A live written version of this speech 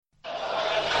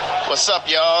What's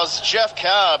up, y'all? It's Jeff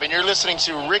Cobb, and you're listening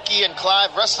to Ricky and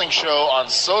Clive Wrestling Show on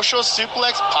Social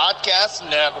Suplex Podcast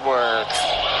Network.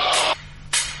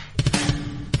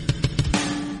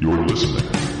 You're listening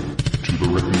to the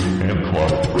Ricky and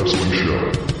Clive Wrestling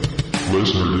Show.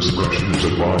 Listener discretion is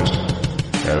advised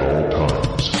at all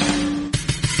times.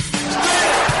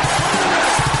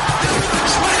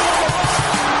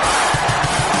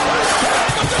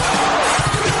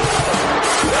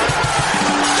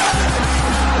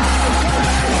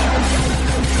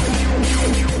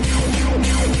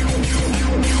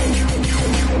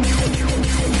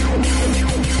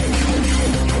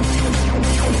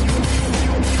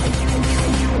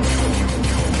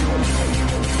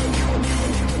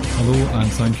 Hello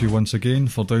and thank you once again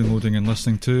for downloading and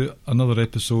listening to another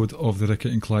episode of the Ricky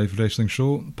and Clive Wrestling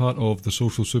Show, part of the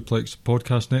Social Suplex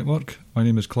Podcast Network. My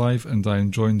name is Clive and I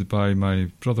am joined by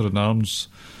my brother in arms,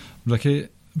 Ricky.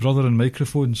 Brother in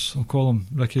microphones, I'll call him.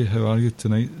 Ricky, how are you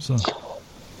tonight, sir?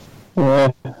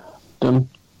 Doing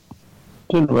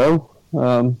well.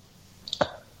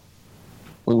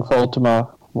 Looking forward to my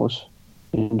most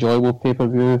enjoyable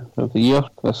pay-per-view of the year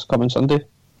this coming Sunday.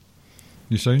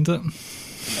 You sound it?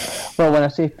 Well, when I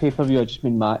say pay-per-view, I just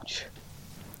mean match.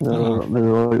 The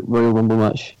Royal Rumble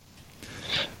match.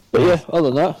 But yeah,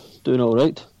 other than that, doing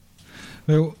alright.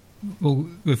 Well,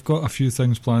 we've got a few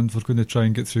things planned. We're going to try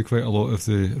and get through quite a lot of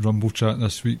the Rumble chat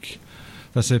this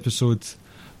episode,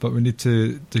 but we need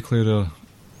to declare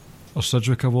our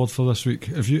Sidgwick Award for this week.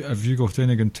 Have you got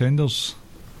any contenders?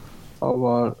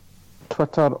 Our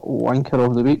Twitter wanker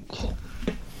of the week.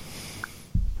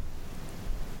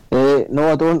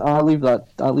 No, I don't. I'll leave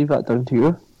that down to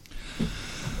you.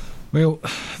 Well,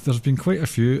 there's been quite a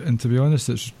few, and to be honest,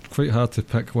 it's quite hard to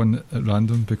pick one at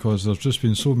random because there's just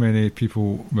been so many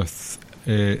people with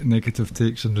negative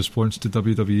takes in response to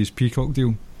WWE's Peacock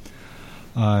deal,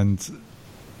 and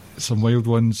some wild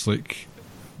ones like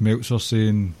Meltzer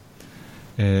saying,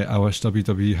 "I wish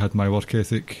WWE had my work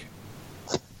ethic."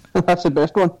 That's the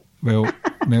best one. Well,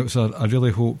 Meltzer, I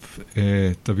really hope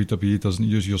WWE doesn't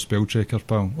use your spell checker,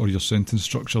 pal, or your sentence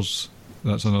structures.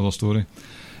 That's another story.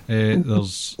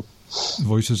 There's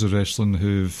Voices of Wrestling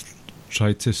who've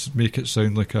tried to make it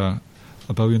sound like a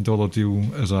 $1 billion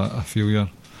deal is a failure.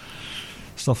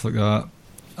 Stuff like that.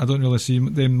 I don't really see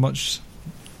them much.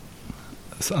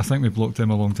 I think we blocked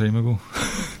them a long time ago.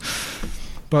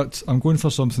 But I'm going for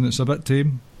something that's a bit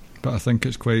tame, but I think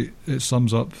it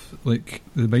sums up like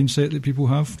the mindset that people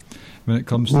have when it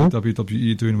comes to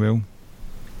WWE doing well.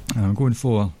 And I'm going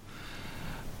for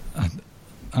at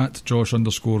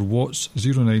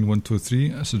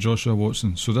Josh_Watts09123. It's a Joshua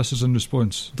Watson. So this is in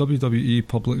response. WWE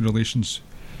Public Relations,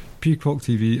 Peacock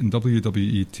TV and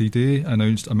WWE today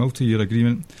announced a multi-year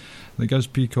agreement that gives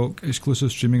Peacock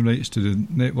exclusive streaming rights to the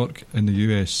network in the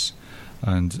US.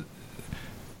 And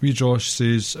wee Josh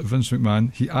says Vince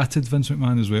McMahon, he atted Vince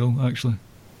McMahon as well, actually.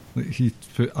 Like he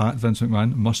put at Vince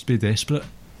McMahon, must be desperate.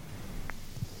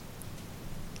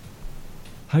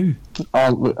 How?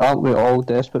 Aren't we all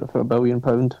desperate for £1 billion?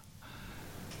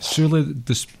 Surely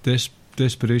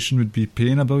desperation would be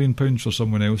paying £1 billion for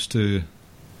someone else to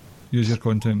use your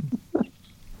content.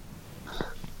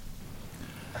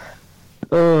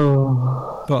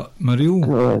 But my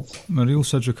real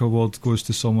Sidgwick Award goes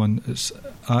to someone. It's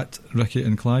at Ricky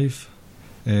and Clive.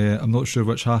 I'm not sure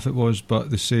which half it was,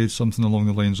 but they said something along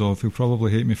the lines of, he'll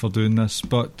probably hate me for doing this,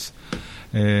 but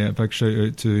a big shout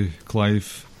out to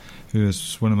Clive, who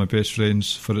is one of my best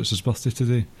friends, for it's his birthday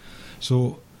today.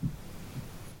 So,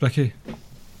 Ricky,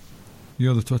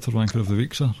 you're the Twitter wanker of the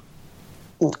week, sir.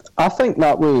 I think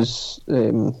that was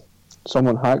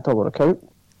someone hacked our account.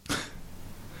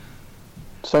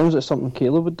 Sounds like something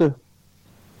Caleb would do.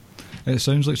 It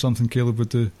sounds like something Caleb would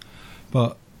do,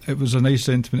 but it was a nice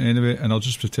sentiment anyway, and I'll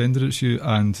just pretend that it's you.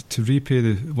 And to repay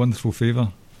the wonderful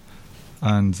favour,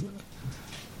 and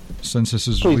since this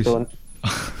is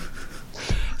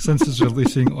since it's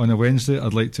releasing on a Wednesday,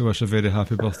 I'd like to wish a very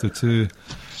happy birthday to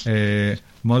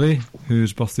Murray,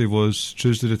 whose birthday was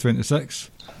Tuesday the 26th.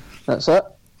 That's it.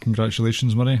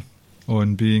 Congratulations, Murray,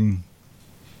 on being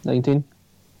 19,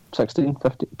 16,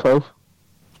 15, 12.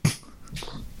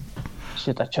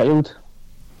 She's a child.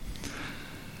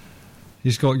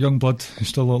 He's got young blood. He's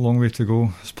still a long way to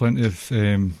go. There's plenty of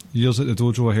years at the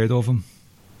dojo ahead of him.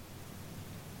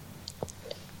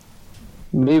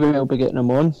 Maybe I'll be getting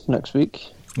him on next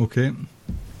week. Okay.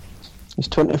 He's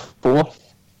 24.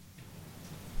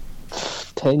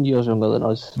 10 years younger than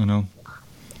us. I know.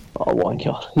 Oh,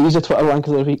 wanker. He's a Twitter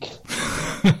wanker of the week.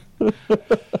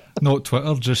 Not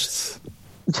Twitter, just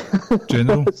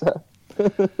general.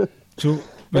 So,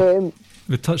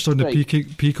 we touched on the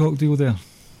right. Peacock deal there.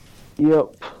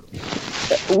 Yep.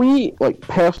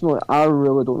 personally, I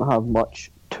really don't have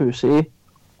much to say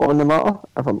on the matter,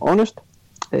 if I'm honest,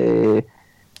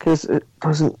 because it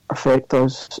doesn't affect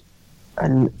us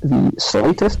in the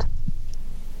slightest.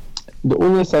 The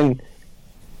only thing,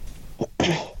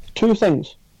 two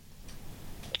things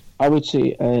I would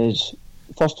say is,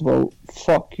 first of all,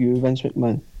 fuck you, Vince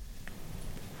McMahon.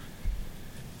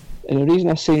 And the reason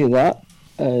I say that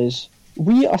is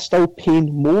we are still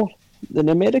paying more than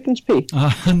Americans pay.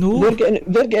 I know.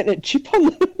 They're getting it cheaper.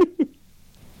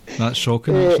 That's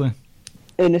shocking, actually.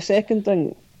 And the second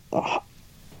thing,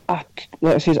 like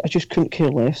I said, I just couldn't care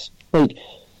less. Like,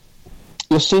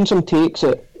 you're seeing some takes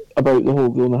about the whole,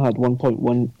 we only had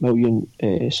 1.1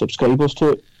 million subscribers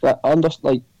to it.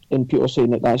 And people are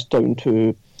saying that that's down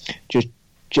to just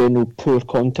general poor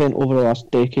content over the last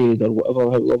decade or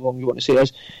whatever, however long you want to say it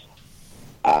is.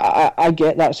 I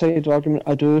get that side of the argument,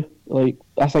 I do. Like,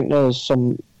 I think it's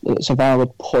a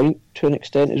valid point to an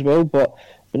extent as well, but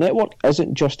the network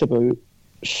isn't just about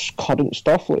current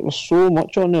stuff. Like, there's so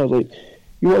much on there. Like,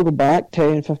 you want to go back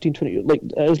 10, 15, 20 years, like,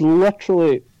 it is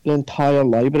literally the entire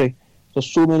library. There's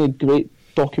so many great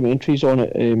documentaries on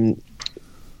it.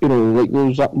 You know, like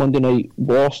that Monday Night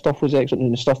War stuff was excellent,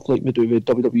 and the stuff like we do with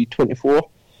WWE 24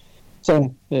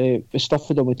 thing. The stuff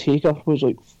we done with Taker was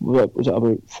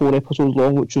about 4 episodes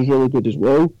long, which was really good as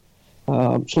well.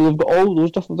 So they've got all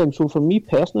those different things. So for me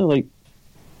personally, like,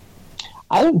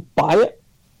 I don't buy it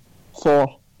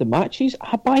for the matches.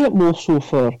 I buy it more so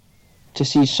to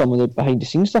see some of the behind the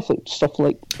scenes stuff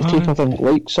like the Taker thing,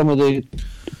 like some of the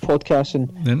podcasts and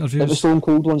the interviews, the Stone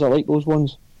Cold ones. I like those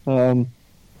ones.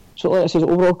 So like I said,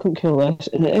 overall couldn't care less.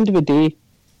 And at the end of the day,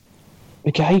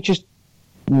 the guy just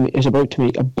is about to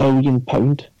make £1 billion.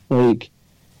 Like,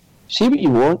 say what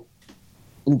you want.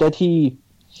 And did he?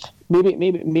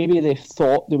 Maybe they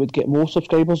thought they would get more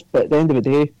subscribers, but at the end of the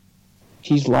day,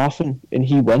 he's laughing and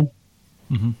he win.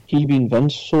 Mm-hmm. He being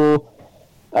Vince. So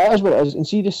that is what it is. And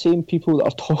see the same people that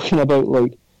are talking about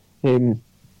like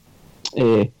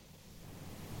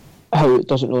how it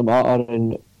doesn't really matter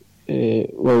and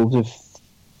well, they've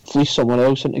fleeced someone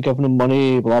else into giving them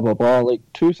money, blah blah blah. Like,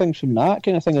 two things from that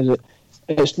kind of thing is that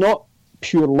it's not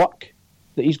pure luck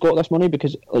that he's got this money,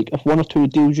 because like if one or two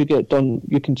deals you get done,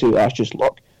 you can say that's just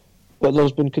luck. But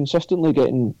there's been consistently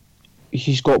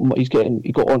he got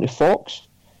onto Fox,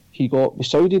 he got the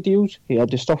Saudi deals, he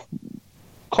had the stuff,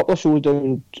 couple of shows down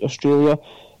in Australia.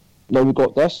 Now we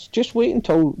got this. Just wait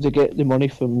until they get the money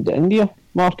from the India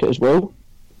market as well.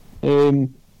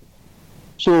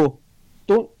 So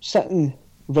don't sit and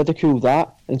ridicule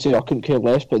that and say I couldn't care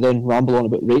less, but then ramble on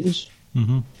about ratings.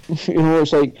 Mm-hmm. You know,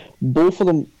 it's like both of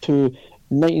them to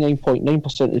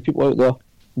 99.9% of the people out there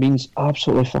means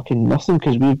absolutely fucking nothing,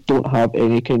 because we don't have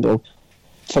any kind of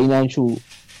financial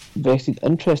vested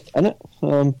interest in it.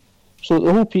 So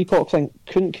the whole Peacock thing,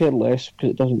 couldn't care less,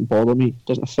 because it doesn't bother me,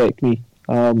 doesn't affect me.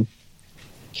 And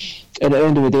at the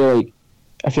end of the day, like,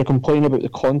 if you're complaining about the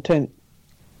content,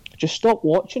 just stop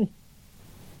watching.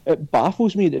 It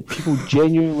baffles me that people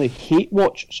genuinely hate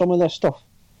watch some of this stuff.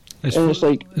 It's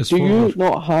like, do you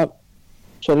not have...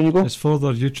 Sorry, you go? It's for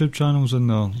their YouTube channels and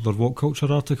their What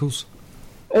Culture articles.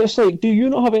 It's like, do you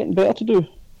not have anything better to do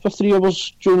for 3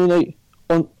 hours during the night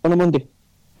on a Monday?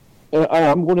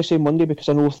 I'm going to say Monday because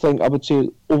I would say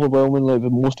overwhelmingly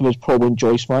most of us probably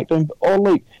enjoy SmackDown. But or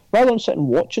like, rather than sitting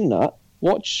watching that,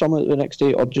 watch some of it the next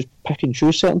day, or just pick and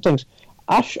choose certain things.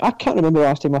 I can't remember the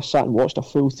last time I sat and watched a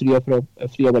full 3 hour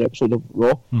episode of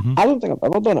Raw. Mm-hmm. I don't think I've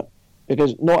ever done it,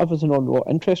 because not everything on Raw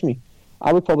interests me.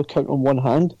 I would probably count on one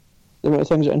hand the amount of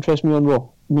things that interest me on Raw.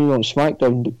 Me on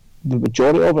SmackDown, the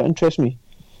majority of it interests me.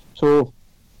 So,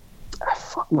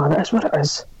 fuck man, that's what it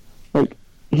is. Like,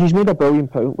 he's made £1 billion,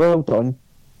 well done.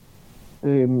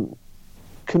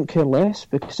 Couldn't care less,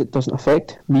 because it doesn't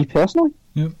affect me personally.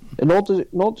 Yep. And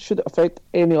nor should it affect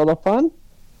any other fan.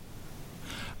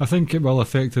 I think it will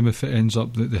affect them if it ends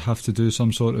up that they have to do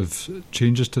some sort of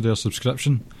changes to their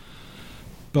subscription.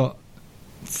 But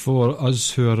for us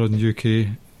who are in the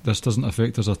UK, this doesn't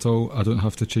affect us at all. I don't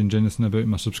have to change anything about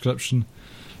my subscription.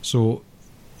 So,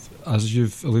 as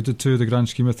you've alluded to, the grand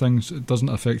scheme of things, it doesn't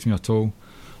affect me at all.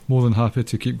 More than happy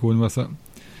to keep going with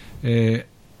it.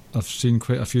 I've seen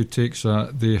quite a few takes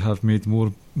that they have made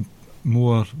more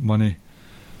money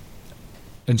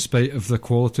in spite of the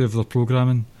quality of their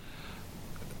programming.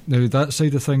 Now, that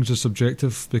side of things is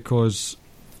subjective, because,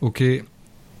 okay,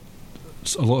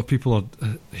 a lot of people are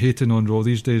hating on Raw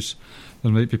these days.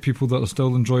 There might be people that are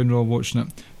still enjoying Raw, watching it.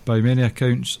 By many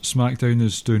accounts, SmackDown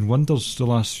is doing wonders the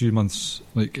last few months.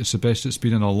 Like, it's the best it's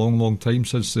been in a long, long time,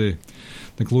 since the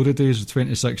glory days of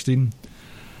 2016.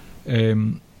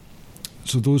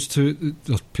 So those two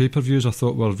pay-per-views I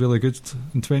thought were really good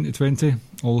in 2020.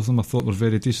 All of them I thought were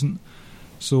very decent.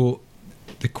 So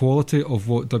the quality of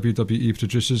what WWE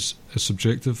produces is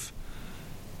subjective.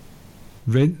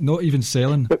 Not even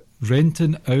selling,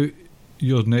 renting out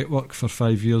your network for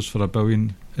 5 years for $1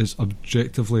 billion is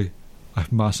objectively a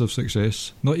massive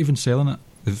success. Not even selling it,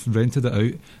 they've rented it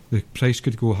out. The price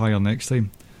could go higher next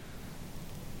time.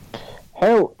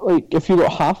 Hell, like, if you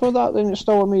got half of that, then it's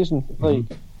still amazing. Like,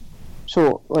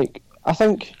 so, like, I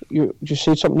think you just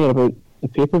said something there about the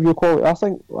pay-per-view quality. I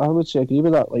think I would say agree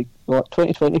with that. Like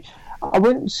 2020, I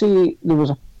wouldn't say there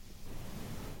was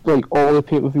all the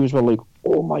pay-per-views were like,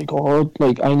 oh my god,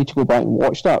 like, I need to go back and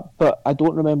watch that. But I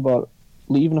don't remember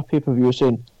leaving a pay-per-view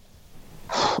saying,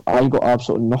 I got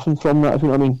absolutely nothing from that, if you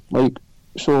know what I mean. Like,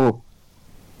 so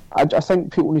I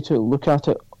think people need to look at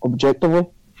it objectively,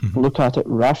 look at it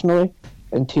rationally,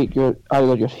 and take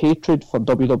either your hatred for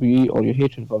WWE or your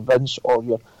hatred for Vince or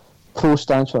your pro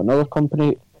stance for another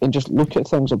company and just look at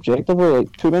things objectively.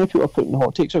 Like, too many people are putting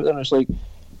hot takes out there, and it's like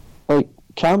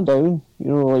calm down. You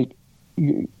know, like,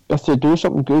 if they do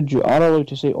something good, you are allowed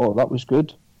to say, "Oh, that was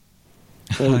good."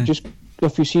 Just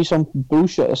if you see some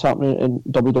bullshit that's happening in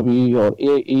WWE or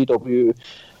AEW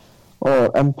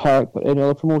or Impact or any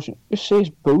other promotion, just say it's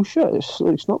bullshit.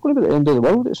 It's not going to be the end of the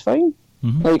world. It's fine.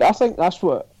 Like, I think that's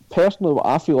what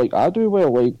I feel like I do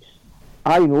well. Like,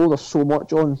 I know there's so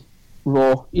much on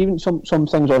Raw, even some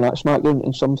things on that SmackDown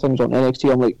and some things on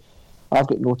NXT. I'm like, I've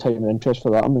got no time or interest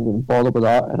for that. I'm not going to bother with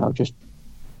that, and I'll just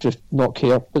not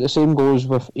care. But the same goes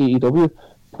with AEW.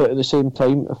 But at the same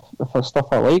time, if there's stuff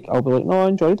I like, I'll be like, no, I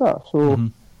enjoyed that. So,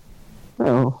 you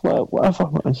know, whatever.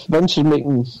 Vince is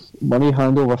making money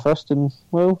hand over fist, and,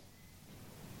 well,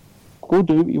 go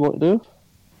do what you want to do.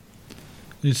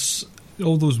 It's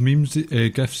all those memes,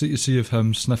 gifs that you see of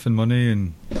him sniffing money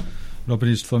and rubbing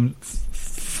his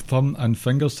thumb and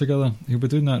fingers together. He'll be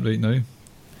doing that right now.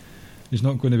 He's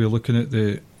not going to be looking at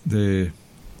the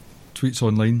tweets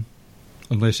online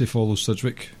unless he follows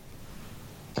Sidgwick.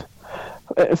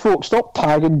 Folks, stop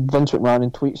tagging Vince McMahon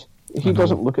in tweets. He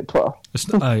doesn't look at Twitter. It's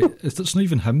not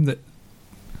even him that...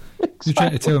 Exactly. You're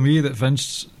trying to tell me that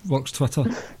Vince works Twitter?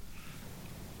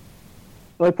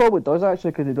 Well, he probably does,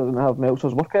 actually, because he doesn't have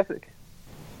Meltzer's work ethic.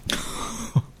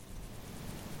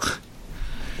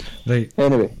 Right.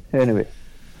 Anyway.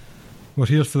 We're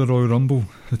here for the Royal Rumble.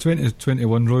 The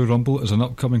 2021 Royal Rumble is an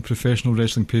upcoming professional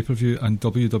wrestling pay-per-view and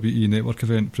WWE Network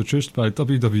event produced by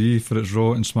WWE for its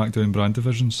Raw and SmackDown brand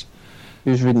divisions.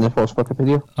 Who's reading the false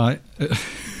Wikipedia? Aye.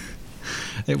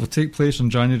 It will take place on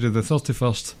January the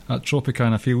 31st at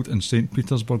Tropicana Field in St.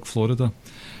 Petersburg, Florida.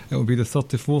 It will be the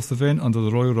 34th event under the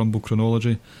Royal Rumble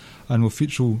chronology and will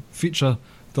feature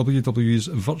WWE's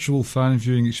virtual fan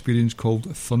viewing experience called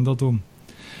Thunderdome.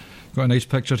 Got a nice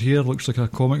picture here, looks like a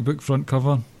comic book front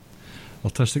cover.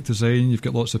 Artistic design, you've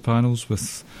got lots of panels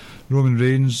with Roman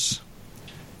Reigns.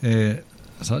 Is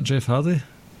that Jeff Hardy?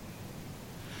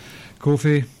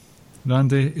 Kofi,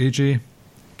 Randy, AJ,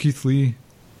 Keith Lee.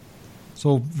 It's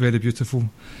all very beautiful.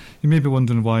 You may be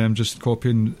wondering why I'm just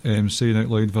copying, saying out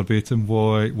loud verbatim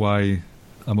why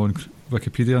I'm on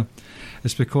Wikipedia.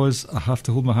 It's because I have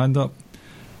to hold my hand up.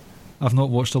 I've not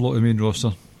watched a lot of the main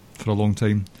roster for a long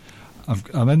time.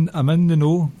 I'm in the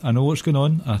know. I know what's going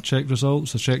on. I check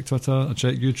results, I check Twitter, I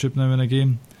check YouTube now and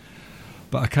again.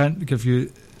 But I can't give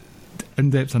you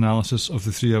in-depth analysis of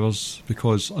the 3 hours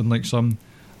because, unlike some,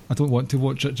 I don't want to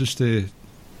watch it just to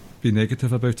be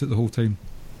negative about it the whole time.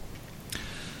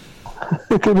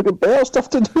 Because we've got better stuff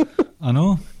to do. I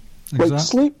know. Exactly. Like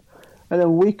sleep, and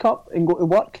then wake up and go to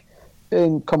work,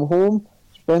 and come home,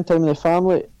 spend time with the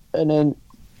family, and then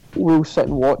we'll sit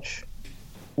and watch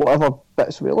whatever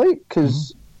bits we like,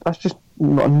 because that's just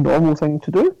not a normal thing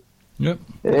to do. Yep.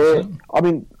 I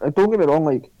mean, don't get me wrong,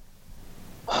 like,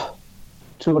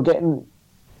 so we're getting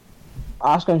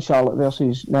Asuka and Charlotte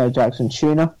versus Nia Jax and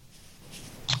Shayna.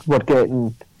 We're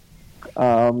getting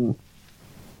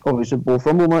obviously both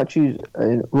Rumble matches,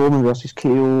 Roman versus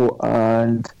KO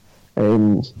and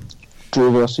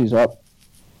Drew versus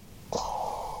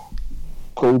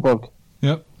Goldberg.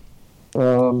 Yep.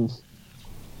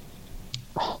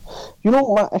 You know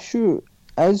what my issue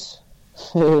is?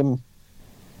 That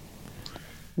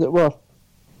we're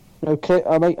now,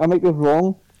 I might be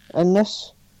wrong in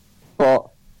this, but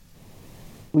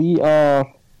we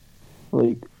are,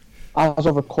 like, as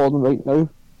of recording right now,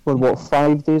 we're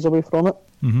 5 days away from it,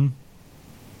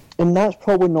 and that's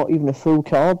probably not even a full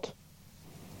card.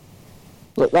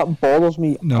 Like, that bothers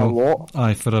me a lot.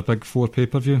 Aye, for a big 4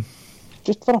 pay-per-view.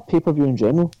 Just for a pay-per-view in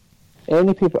general.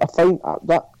 Any paper, I find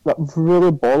that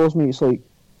really bothers me. It's like,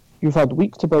 you've had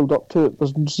weeks to build up to it.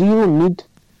 There's zero need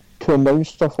to announce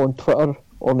stuff on Twitter,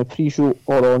 on the pre-show,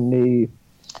 or on the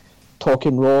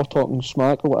Talking Raw, Talking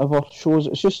Smack, or whatever shows.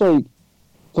 It's just like,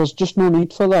 there's just no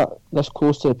need for that this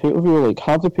close to the pay-per-view. Like,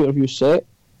 have the pay-per-view set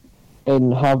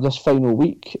and have this final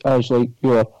week as like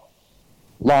your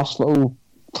last little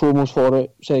promos for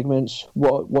it, segments,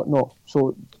 whatnot.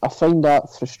 So I find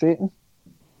that frustrating.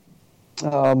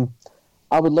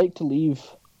 I would like to leave,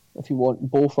 if you want,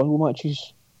 both Rumble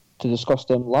matches to discuss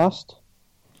them last.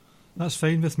 That's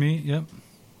fine with me, yep.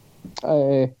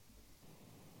 I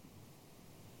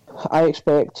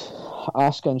expect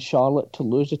Asuka and Charlotte to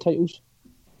lose the titles.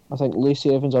 I think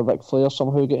Lacey Evans or Ric Flair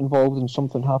somehow get involved and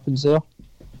something happens there.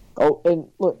 Oh, and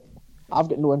look, I've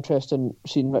got no interest in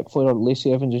seeing Ric Flair or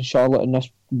Lacey Evans and Charlotte in this,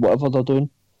 whatever they're doing.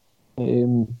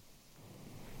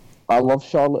 I love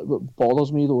Charlotte. What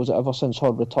bothers me, though, is that ever since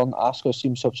her return, Asuka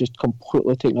seems to have just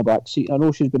completely taken a back seat. I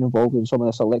know she's been involved in some of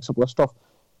this Alexa Bliss stuff.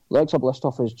 Alexa Bliss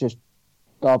stuff is just,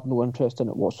 I have no interest in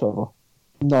it whatsoever.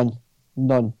 None.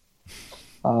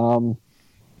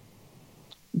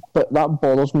 But that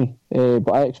bothers me.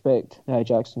 But I expect Nia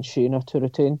Jax and Shayna to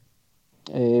retain.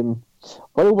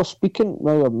 While we're speaking,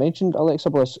 now I've mentioned Alexa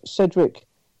Bliss, Cedric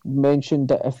mentioned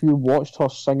that if you watched her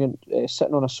singing,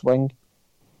 sitting on a swing,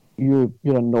 you're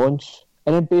a nonce.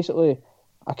 And then basically,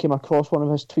 I came across one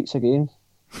of his tweets again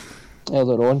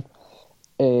earlier on,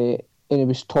 and he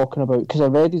was talking about, because I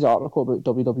read his article about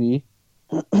WWE,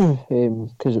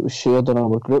 because it was shared in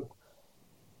our group.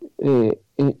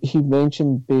 He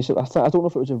mentioned basically, I don't know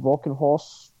if it was a rocking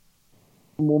horse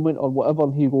moment or whatever,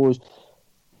 and he goes,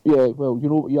 yeah, well, you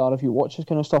know what you are if you watch this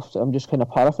kind of stuff. I'm just kind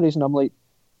of paraphrasing. I'm like,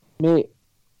 mate,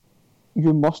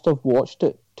 you must have watched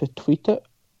it to tweet it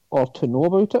or to know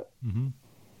about it. Mm-hmm.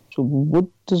 So what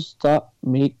does that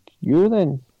make you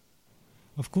then?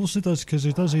 Of course he does, because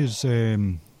he does his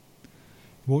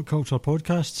Woke Culture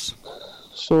podcasts.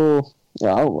 So,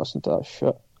 yeah, I don't listen to that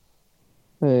shit.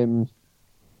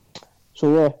 So,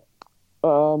 yeah.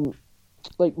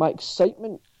 Like, my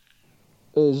excitement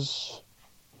is,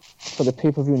 for the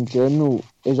pay-per-view in general,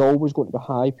 is always going to be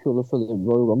high purely for the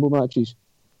Royal Rumble matches.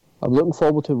 I'm looking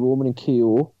forward to Roman and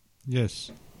KO.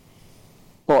 Yes.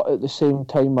 But at the same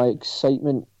time, my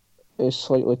excitement is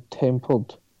slightly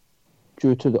tempered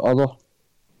due to the other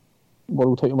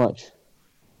world title match.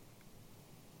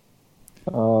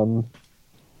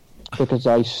 Because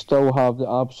I still have the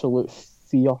absolute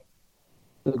fear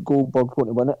that Goldberg's going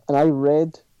to win it. And I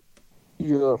read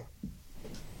your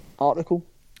article.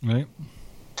 Right.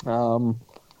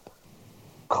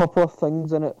 Couple of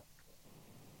things in it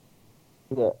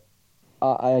that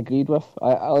I agreed with.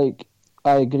 I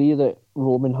agree that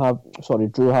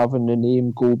Drew having the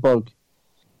name Goldberg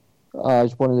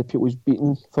as one of the people he's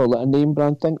beaten for like a name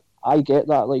brand thing. I get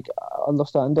that. Like, I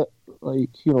understand it.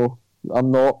 Like, you know,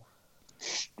 I'm not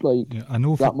I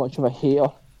know that much of a hater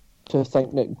to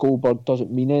think that Goldberg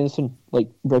doesn't mean anything,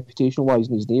 like reputation wise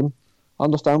in his name. I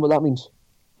understand what that means.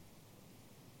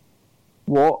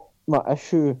 What my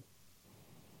issue,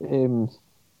 not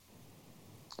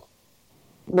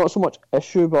so much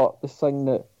issue, but the thing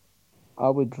that I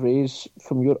would raise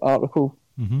from your article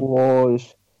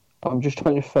was, I'm just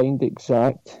trying to find your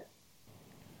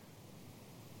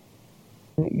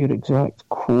exact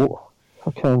quote, if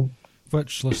I can.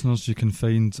 Which listeners you can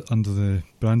find under the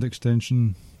brand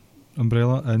extension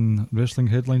umbrella in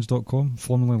WrestlingHeadlines.com,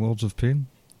 formerly Lords of Pain.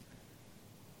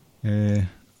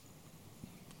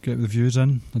 Get the views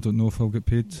in. I don't know if I'll get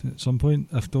paid at some point.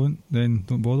 If don't, then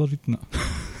don't bother reading it.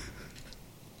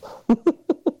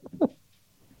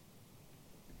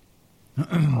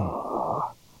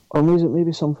 Or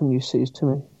maybe something you says to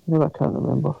me. Maybe I can't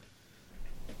remember.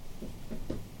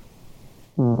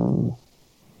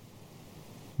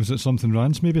 Was it something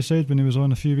Rance maybe said when he was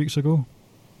on a few weeks ago?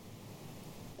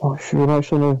 Oh, sure,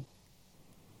 actually no.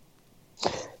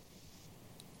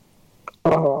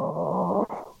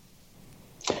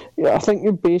 Yeah, I think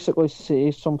you basically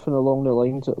say something along the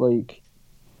lines that, like,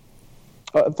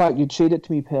 in fact, you'd said it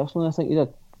to me personally, I think you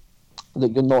did,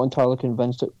 that you're not entirely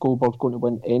convinced that Goldberg's going to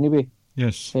win anyway.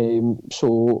 Yes.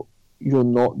 So you're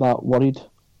not that worried.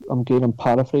 I'm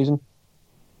paraphrasing.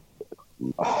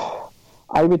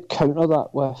 I would counter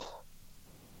that with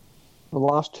the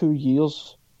last 2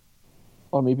 years,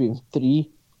 or maybe even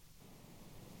 3.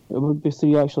 It would be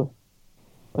 3 actually.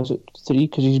 Is it 3?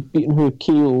 Because he's beaten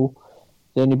KO,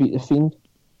 then he beat The Fiend.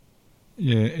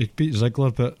 Yeah, he beat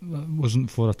Ziggler, but that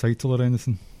wasn't for a title or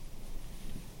anything.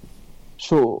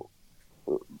 So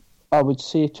I would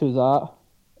say to that,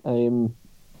 the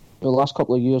last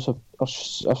couple of years have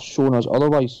shown us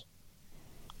otherwise.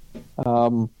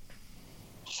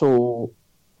 So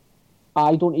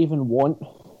I don't even want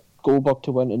Goldberg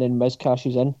to win and then Miz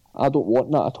cashes in. I don't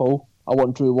want that at all. I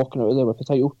want Drew walking out of there with the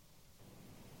title.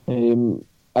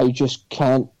 I just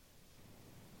can't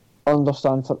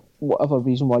understand for whatever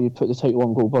reason why you'd put the title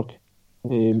on Goldberg.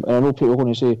 And I know people are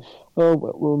going to say, oh,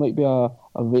 well, it might be a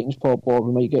ratings pop, or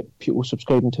we might get people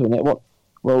subscribing to the network.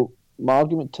 Well, my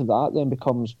argument to that then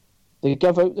becomes, they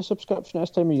give out the subscription this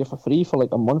time of year for free for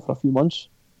like a month or a few months.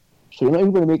 So you're not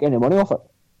even going to make any money off it.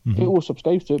 Mm-hmm. People will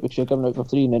subscribe to it because you're giving it out for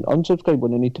free and then unsubscribe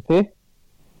when they need to pay.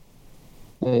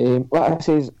 Like I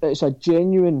say, it's a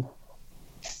genuine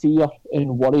fear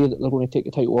and worry that they're going to take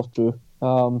the title off Drew.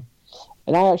 And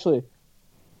I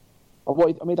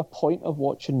made a point of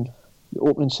watching the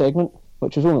opening segment,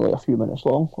 which was only like a few minutes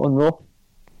long on Raw.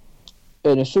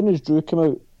 And as soon as Drew came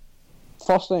out,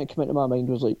 first thing that came into my mind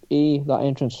was like, A, that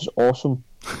entrance is awesome.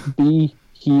 B,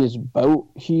 he is built.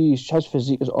 His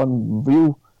physique is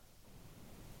unreal.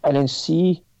 And then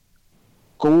C,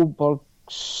 Goldberg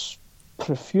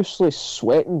profusely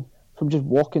sweating from just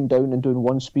walking down and doing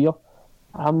one spear.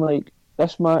 I'm like,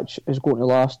 this match is going to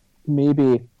last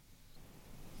maybe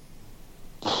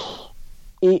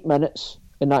 8 minutes,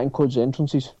 and that includes the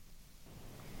entrances.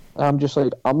 I'm just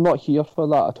like, I'm not here for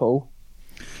that at all.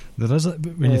 There is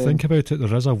when you think about it,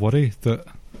 there is a worry that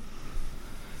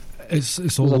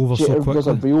it's all over so quickly. There's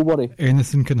a real worry.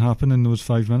 Anything can happen in those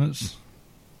 5 minutes.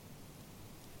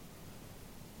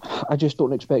 I just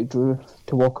don't expect Drew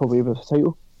to walk away with the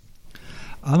title.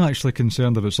 I'm actually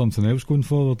concerned about something else going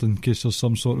forward in case there's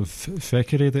some sort of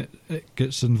feckery that it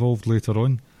gets involved later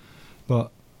on.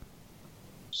 But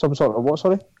some sort of what,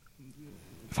 sorry?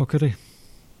 Fuckery.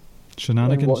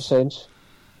 Shenanigans. In what sense?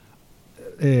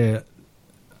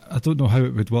 I don't know how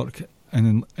it would work,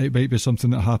 and it might be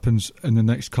something that happens in the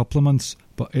next couple of months,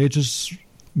 but Edge has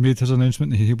made his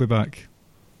announcement that he'll be back.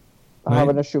 I have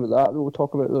an issue with that. We'll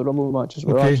talk about the Rumble match as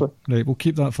well, actually. Right, we'll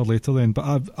keep that for later then.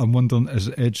 But I'm wondering, is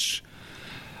Edge,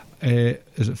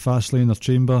 is it Fastlane or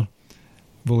Chamber?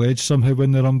 Will Edge somehow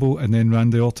win the Rumble and then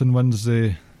Randy Orton wins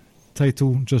the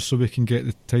title just so we can get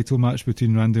the title match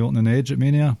between Randy Orton and Edge at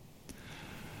Mania?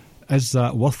 Is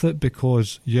that worth it?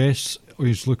 Because yes,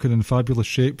 he's looking in fabulous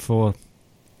shape for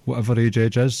whatever age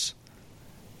Edge is,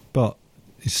 but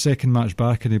his second match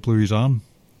back and he blew his arm.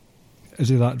 Is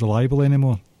he that reliable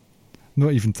anymore?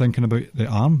 Not even thinking about the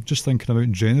arm, just thinking about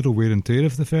general wear and tear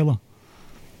of the fella.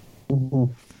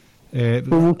 Mm-hmm.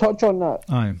 We'll touch on that.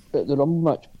 Aye. The Rumble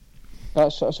match.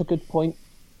 That's a good point.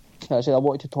 I said I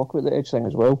wanted to talk about the Edge thing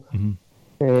as well.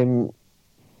 Mm-hmm.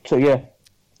 So yeah,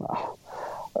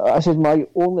 I said my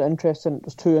only interest in,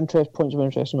 there's two points of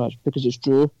interest in the match, because it's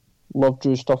Drew. Loved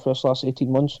Drew's stuff for this last 18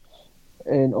 months,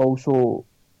 and also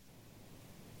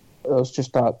there's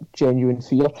just that genuine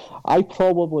fear. I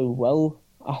probably will.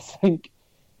 I think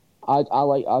I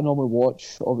normally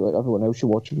watch, like everyone else, you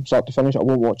watch it from start to finish. I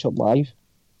won't watch it live.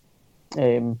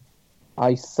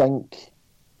 I think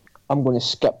I'm going to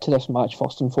skip to this match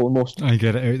first and foremost. I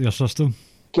get it out of your system.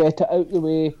 Get it out the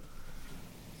way,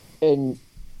 and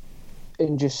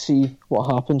just see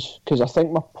what happens. Because I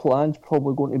think my plan's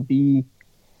probably going to be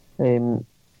on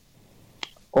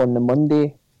the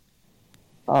Monday.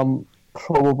 I'm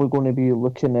probably going to be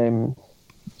looking.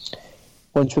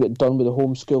 Once we get done with the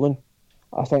homeschooling,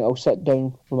 I think I'll sit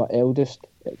down with my eldest,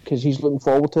 because he's looking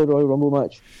forward to the Royal Rumble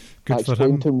match. Good I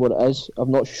explained to him what it is. I've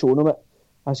not shown him it.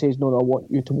 I says, no, I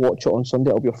want you to watch it on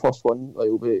Sunday. It'll be your first one.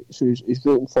 So he's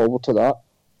looking forward to that.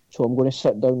 So I'm going to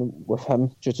sit down with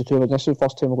him, just the two of us. This is the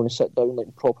first time I'm going to sit down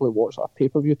and properly watch a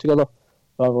pay-per-view together,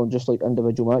 rather than just like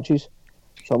individual matches.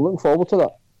 So I'm looking forward to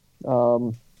that.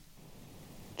 So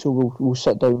we'll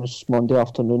sit down this Monday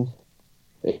afternoon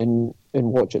and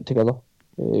watch it together.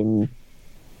 And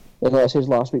like I said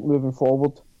last week, moving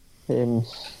forward,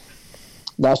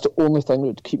 that's the only thing that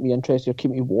would keep me interested or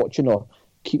keep me watching or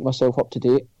keep myself up to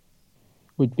date,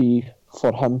 would be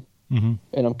for him. Mm-hmm.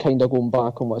 And I'm kind of going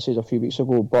back on what I said a few weeks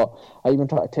ago, but I even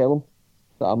tried to tell him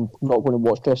that I'm not going to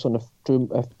watch wrestling if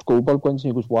Goldberg wins,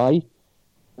 and he goes, why?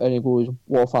 And he goes,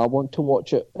 well, if I want to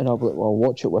watch it, and I'll be like, well, I'll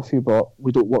watch it with you, but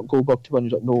we don't want Goldberg to win.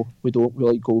 He's like, no, we don't,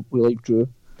 we like Drew.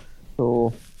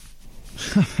 So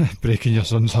breaking your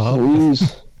son's heart.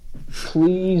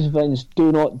 Please, Vince,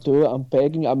 do not do it. I'm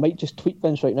begging you. I might just tweet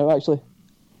Vince right now, actually.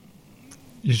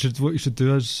 What you should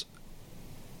do is,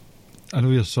 I know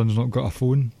your son's not got a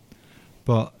phone,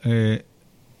 but if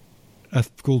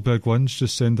Goldberg wins,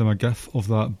 just send him a gif of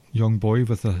that young boy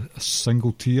with a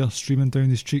single tear streaming down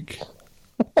his cheek,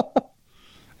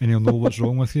 and he'll know what's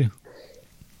wrong with you.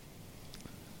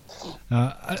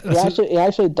 He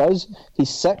actually does. He's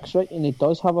 6, right, and he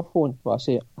does have a phone. Well, I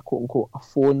say quote unquote a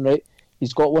phone, right?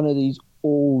 He's got one of these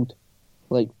old,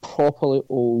 like properly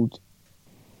old,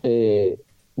 Nokia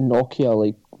Nokia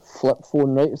like flip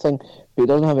phone right thing, but he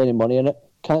doesn't have any money in it.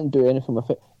 Can't do anything with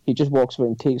it. He just walks about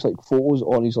and takes like photos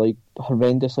on his like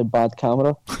horrendously bad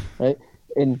camera, right?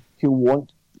 And he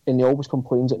always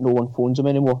complains that no one phones him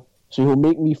anymore. So he'll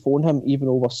make me phone him even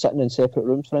though we're sitting in separate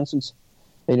rooms, for instance,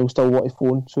 and he'll still want to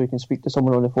phone so he can speak to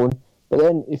someone on the phone. But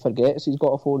then he forgets he's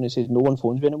got a phone and he says no one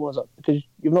phones me anymore. Is that because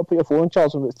you've not put your phone in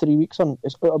charge in about 3 weeks and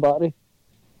it's out of battery?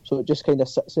 So it just kind of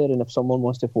sits there, and if someone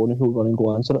wants to phone him, he'll run and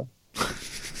go answer it.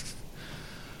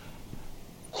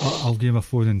 I'll give him a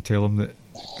phone and tell him that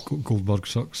Goldberg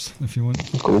sucks if you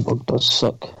want. Goldberg does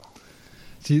suck.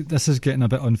 See, this is getting a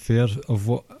bit unfair of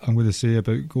what I'm going to say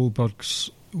about Goldberg's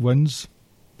wins,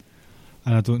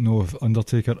 and I don't know if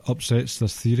Undertaker upsets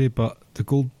this theory, but the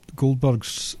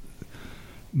Goldberg's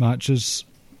matches,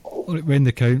 when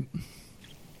they count,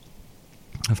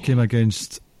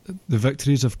 the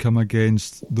victories have come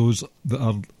against those that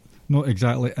are not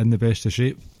exactly in the best of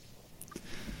shape.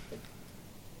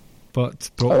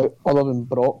 But other than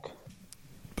Brock.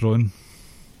 Braun.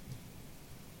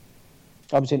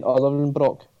 I'm saying other than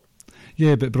Brock.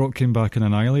 Yeah, but Brock came back and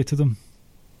annihilated him.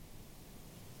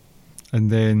 And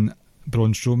then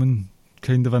Braun Strowman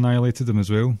kind of annihilated him as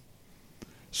well.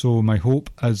 So my hope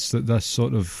is that this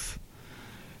sort of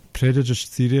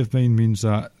prejudiced theory of mine means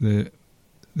that the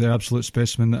absolute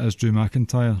specimen that is Drew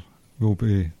McIntyre will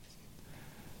be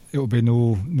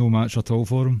no match at all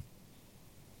for him.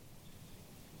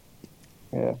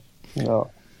 Yeah, no,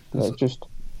 just.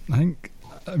 I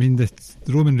mean, the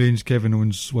Roman Reigns, Kevin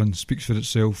Owens one speaks for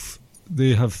itself.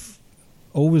 They have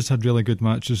always had really good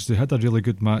matches. They had a really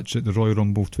good match at the Royal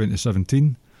Rumble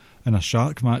 2017, and a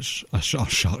Shark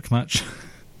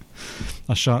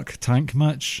Tank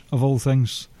match of all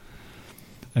things,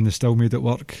 and they still made it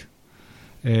work.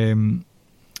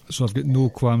 So I've got no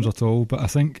qualms at all. But I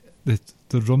think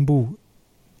the Rumble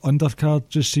undercard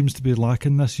just seems to be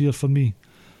lacking this year for me.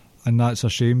 And that's a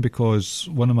shame, because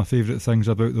one of my favourite things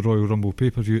about the Royal Rumble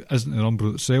pay-per-view isn't the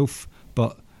Rumble itself,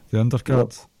 but the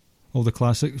undercard. Yep. All the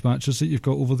classic matches that you've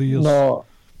got over the years. No,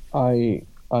 I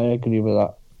agree with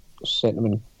that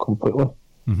sentiment completely.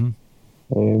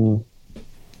 Mm-hmm.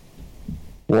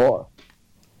 Well,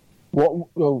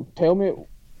 tell me,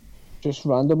 just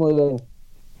randomly then,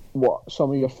 what some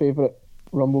of your favourite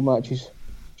Rumble matches,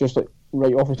 just like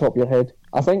right off the top of your head.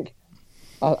 I think,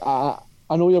 I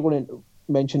know you're going to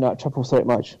mention that triple threat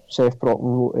match, Seth, Brock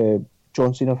and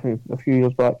John Cena a few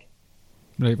years back.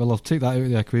 Right, well, I'll take that out of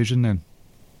the equation then,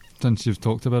 since you've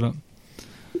talked about it.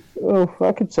 Well,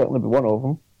 that could certainly be one of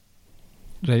them.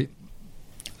 Right.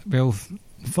 Well,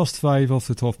 first five off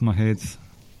the top of my head.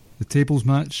 The tables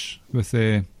match with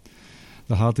the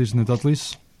Hardys and the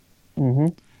Dudleys. Mm-hmm.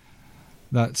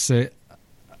 That's it.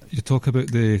 You talk about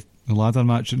the ladder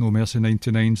match at No Mercy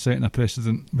 99 setting a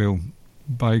precedent. Well,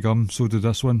 by gum, so did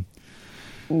this one.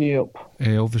 Yep.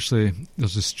 Obviously,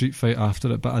 there's a street fight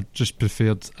after it, but I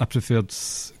preferred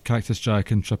Cactus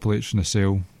Jack and Triple H in the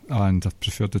cell, and I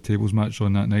preferred the tables match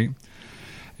on that night.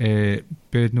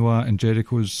 Benoit and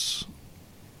Jericho's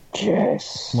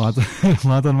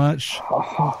ladder match.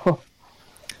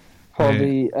 For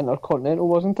the Intercontinental,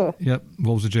 wasn't it? Yep,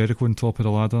 Walls of Jericho on top of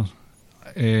the ladder.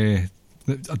 I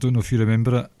don't know if you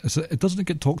remember it. It doesn't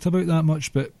get talked about that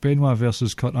much, but Benoit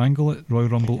versus Kurt Angle at Royal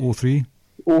Rumble 03.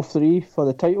 03 for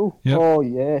the title? Yep. Oh,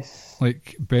 yes.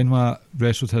 Like, Benoit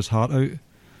wrestled his heart out.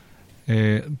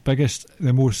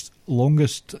 The most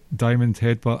longest diving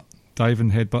headbutt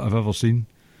I've ever seen.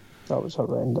 That was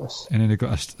horrendous. And then he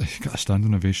got a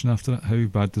standing ovation after it. How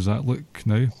bad does that look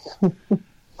now?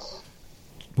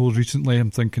 More recently, I'm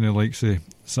thinking of like, say,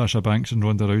 Sasha Banks and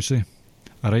Ronda Rousey.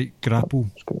 A right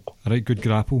good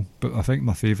grapple. But I think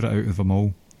my favourite out of them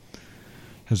all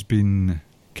has been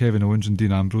Kevin Owens and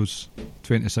Dean Ambrose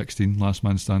 2016 Last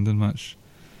Man Standing match.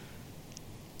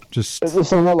 The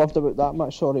thing I loved about that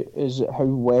match, is how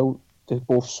well they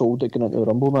both sold it going into the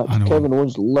Rumble match. Kevin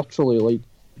Owens literally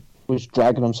was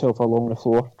dragging himself along the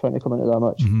floor trying to come into that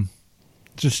match. Mm-hmm.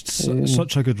 Just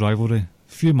such a good rivalry.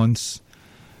 Few months,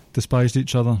 despised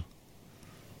each other,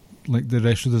 like they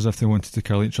wrestled as if they wanted to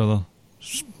kill each other.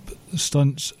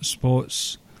 Stunts,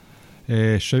 spots,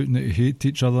 shouting that they hate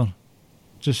each other.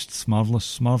 Just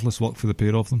marvellous work for the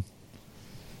pair of them.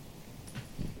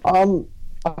 I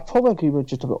probably agree with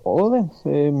just about all of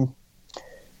them.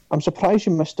 I'm surprised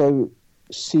you missed out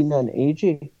Cena and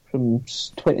AJ from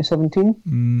 2017.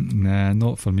 Nah,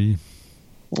 not for me.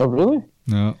 Oh, really?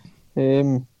 No.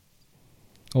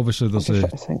 Obviously, there's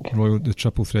the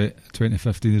Triple Threat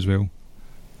 2015 as well.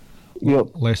 Yep.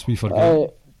 Lest we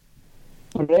forget.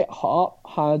 Bret Hart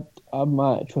had a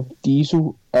match with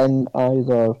Diesel in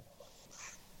either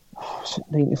was it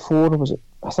 94 or was it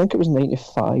I think it was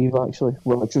 95 actually,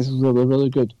 which was really, really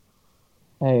good.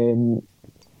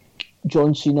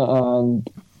 John Cena and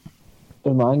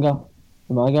Umaga.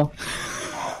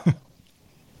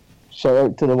 Shout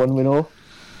out to the one we know.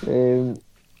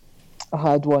 I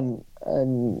had one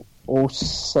in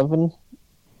 07,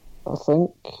 I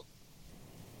think.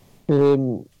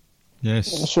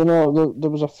 Yes. So no, there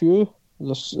was a few.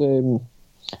 There's, like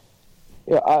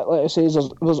I say,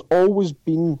 there's always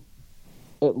been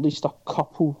at least a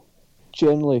couple,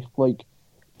 generally, like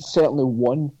certainly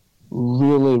one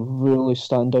really, really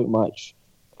standout match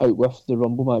out with the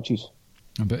Rumble matches.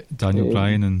 I bet Daniel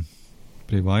Bryan and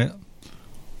Bray Wyatt.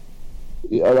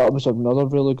 Yeah, that was another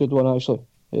really good one actually.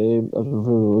 It was a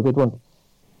really, really good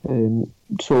one.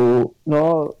 So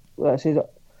no, like I say,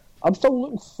 I'm still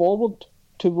looking forward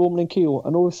to Roman and KO. I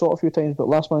know we've saw it a few times, but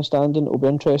Last Man Standing will be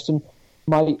interesting.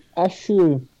 My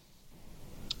issue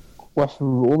with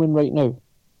Roman right now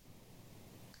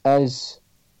is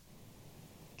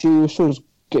Jey Uso's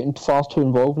getting far too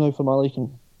involved now for my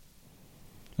liking.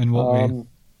 In what way?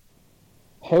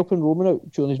 Helping Roman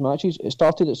out during his matches. It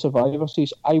started at Survivor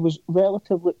Series. I was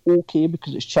relatively okay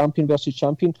because it's champion versus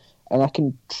champion, and I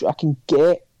can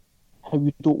get how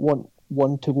you don't want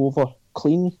one to go over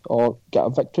clean or get a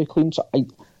victory clean. So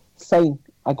fine,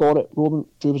 I got it. Drew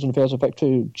was in the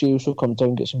victory. Jey Uso comes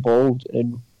down, gets involved,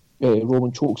 and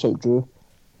Roman chokes out Drew.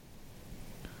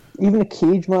 Even a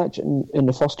cage match in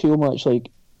the first KO match,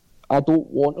 like, I don't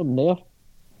want him there.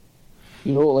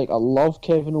 You know, like, I love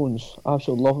Kevin Owens. I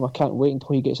absolutely love him. I can't wait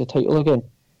until he gets a title again.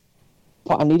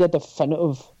 But I need a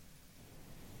definitive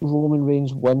Roman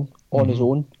Reigns win on his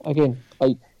own again.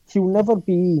 Like, he'll never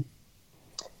be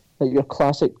like your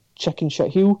classic chicken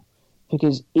shit heel,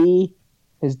 because A,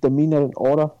 his demeanour and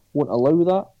aura won't allow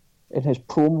that, and his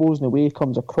promos and the way he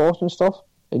comes across and stuff,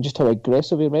 and just how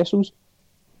aggressive he wrestles.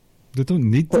 They don't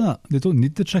need that. They don't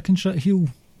need the chicken shit heel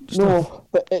stuff. No,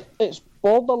 but it's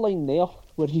borderline there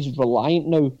where he's reliant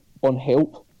now on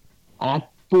help, and I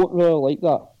don't really like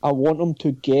that. I want him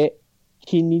to get.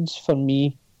 He needs, for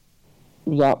me,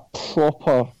 that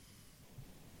proper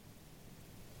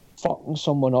fucking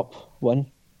someone up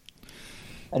win.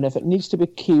 And if it needs to be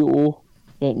KO,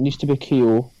 it needs to be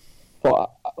KO.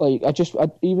 But like, I just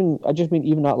mean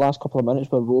even that last couple of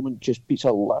minutes where Roman just beats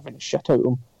the living shit out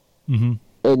of him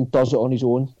and does it on his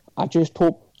own. I just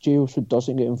hope Jey Uso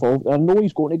doesn't get involved. And I know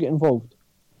he's going to get involved.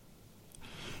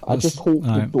 I just hope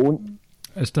they don't.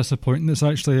 It's disappointing. It's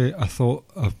actually, I thought,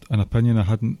 an opinion I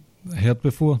hadn't heard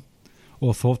before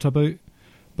or thought about.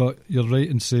 But you're right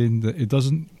in saying that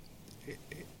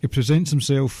he presents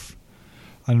himself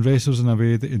and wrestles in a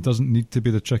way that he doesn't need to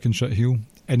be the chicken shit heel.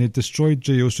 And he destroyed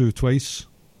Jey Uso twice.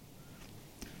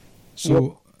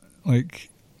 So, like,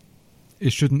 he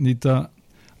shouldn't need that.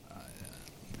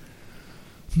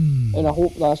 And I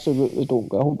hope that's the route they don't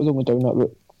go. I hope they don't go down that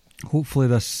route. Hopefully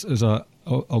this is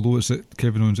although it's at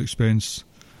Kevin Owens' expense,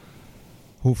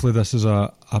 hopefully this is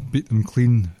a beat them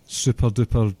clean, super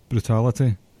duper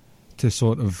brutality to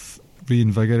sort of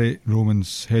reinvigorate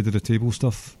Roman's head of the table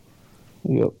stuff.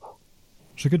 Yep.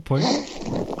 It's a good point.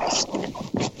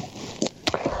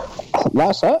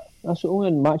 That's it. That's the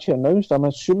only match he announced. I'm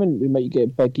assuming we might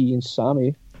get Big E and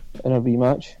Sammy in a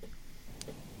rematch.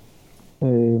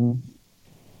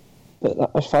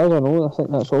 But as far as I know, I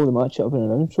think that's all the matches that have been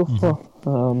announced so far.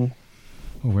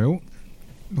 Well,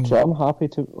 so I'm happy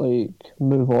to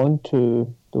move on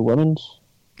to the women's.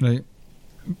 Right.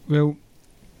 Well,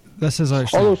 this is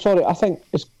actually. Oh, sorry. I think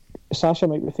Sasha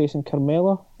might be facing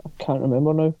Carmella. I can't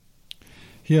remember now.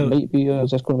 Here, it might be.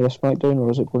 Is this going to be a SmackDown or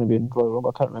is it going to be in Royal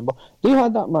Rumble? I can't remember. They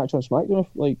had that match on SmackDown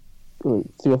like 3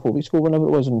 or 4 weeks ago, whenever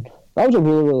it was, and that was a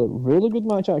really, really, really good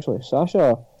match actually.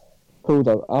 Sasha pulled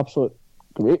an absolute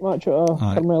great match out of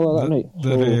Carmella that night.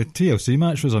 The TLC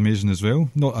match was amazing as well.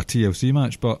 Not a TLC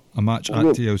match, but a match at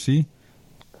TLC.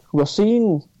 We're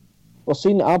seeing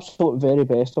the absolute very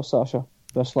best of Sasha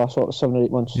this last sort of 7 or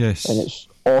 8 months. Yes, and it's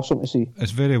awesome to see.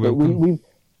 It's very welcome.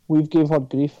 We've gave her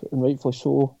grief, and rightfully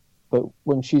so. But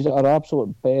when she's at her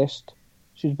absolute best,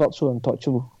 she's virtually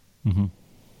untouchable. Mm-hmm.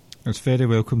 It's very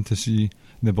welcome to see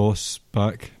the boss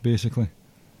back, basically.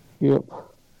 Yep.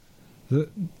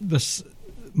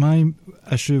 My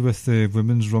issue with the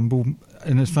Women's Rumble,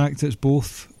 and in fact it's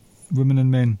both women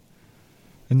and men,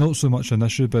 and not so much an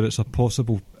issue, but it's a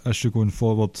possible issue going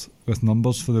forward with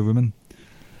numbers for the women.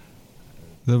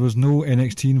 There was no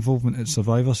NXT involvement at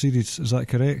Survivor Series, is that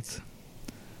correct?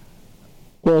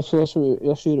 Yeah, so this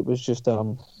year it was just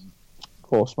for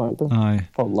SmackDown. Aye.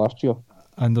 For last year.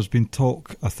 And there's been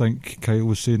talk, I think Kyle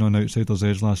was saying on Outsider's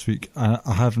Edge last week, I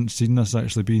haven't seen this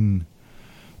actually being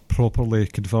properly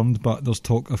confirmed, but there's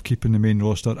talk of keeping the main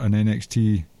roster and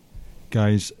NXT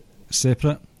guys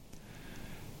separate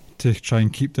to try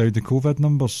and keep down the COVID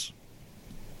numbers.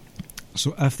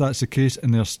 So if that's the case,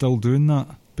 and they're still doing that,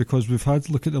 because we've had,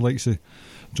 look at the likes of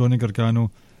Johnny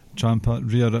Gargano, Ciampa,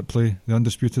 Rhea Ripley, the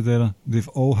Undisputed Era, they've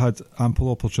all had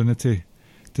ample opportunity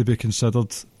to be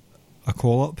considered a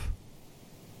call-up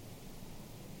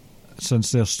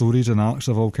since their stories and arcs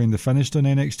have all kind of finished on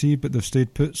NXT, but they've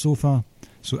stayed put so far.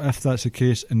 So if that's the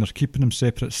case and they're keeping them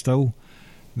separate still,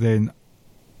 then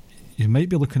you might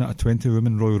be looking at a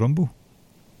 20-woman Royal Rumble.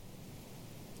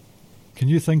 Can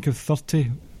you think of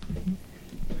 30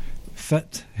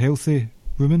 fit, healthy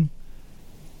women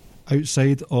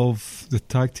outside of the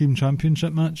tag team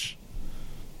championship match?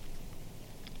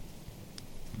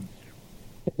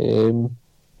 I'm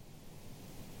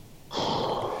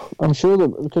sure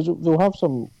that because they'll have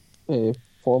some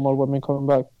former women coming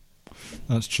back.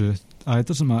 That's true. It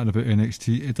doesn't matter about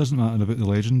NXT. It doesn't matter about the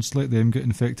legends. Let them get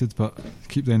infected, but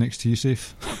keep the NXT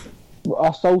safe.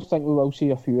 I still think we will see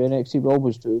a few NXT. We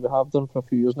always do. We have done for a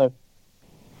few years now.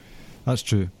 That's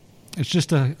true. It's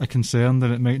just a concern that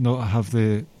it might not have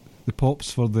the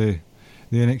pops for the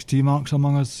NXT marks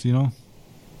among us, you know?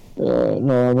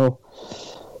 No, I know.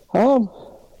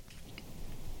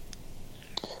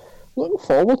 Looking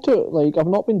forward to it. Like, I've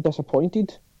not been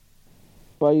disappointed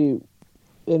by any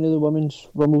of the women's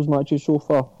Rumbles matches so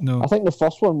far. No. I think the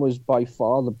first one was by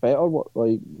far the better,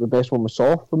 the best one we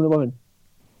saw from the women.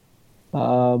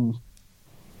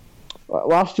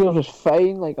 Last year's was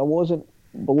fine. Like, I wasn't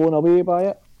blown away by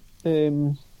it.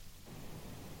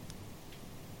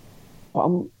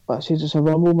 But it's a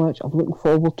Rumble match. I'm looking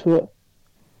forward to it.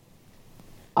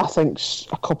 I think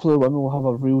a couple of women will have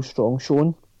a real strong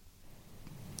showing.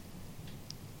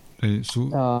 Right, so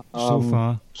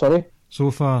far... Sorry? So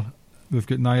far, we've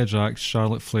got Nia Jax,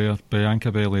 Charlotte Flair,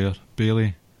 Bianca Belair,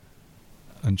 Bayley,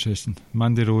 interesting,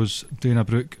 Mandy Rose, Dana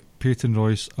Brooke, Peyton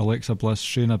Royce, Alexa Bliss,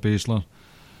 Shayna Baszler,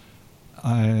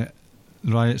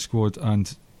 Riot Squad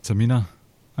and Tamina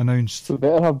announced. We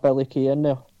better have Billie Kay in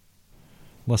there.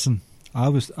 Listen,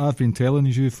 I've been telling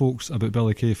you folks about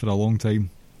Billie Kay for a long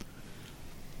time.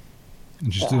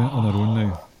 And she's doing it on her own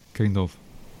now, kind of.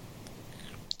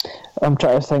 I'm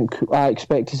trying to think. I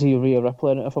expect to see Rhea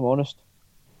Ripley in it, if I'm honest.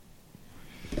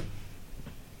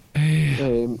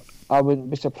 I wouldn't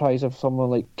be surprised if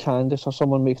someone like Candice or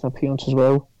someone makes an appearance as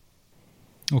well.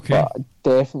 Okay. But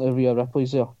definitely Rhea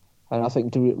Ripley's there. And I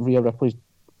think Rhea Ripley's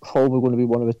probably going to be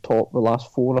one of the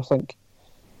last four, I think.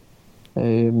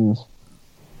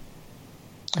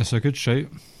 It's a good shout.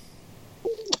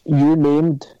 You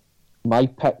named my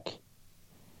pick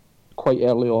quite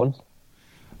early on.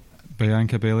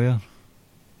 Bianca Belair.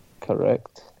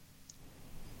 Correct.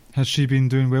 Has she been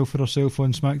doing well for herself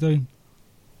on SmackDown?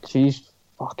 She's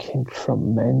fucking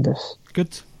tremendous.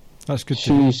 Good. That's good.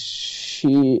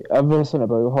 She everything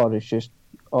about her is just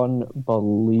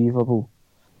unbelievable.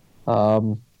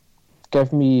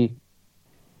 Give me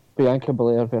Bianca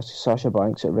Belair versus Sasha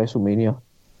Banks at WrestleMania.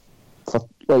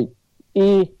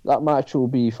 That match will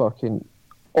be fucking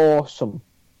awesome.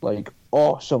 Like,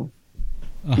 awesome.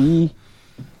 B,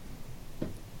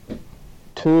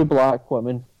 two black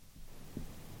women.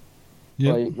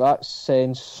 Yep. Like, that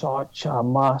sends such a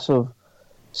massive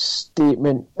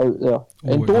statement out there.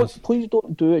 And please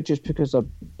don't do it just because they're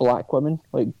black women.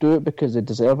 Like, do it because they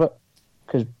deserve it.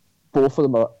 Because both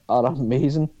of them are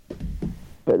amazing.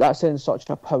 But that sends such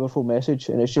a powerful message.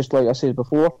 And it's just like I said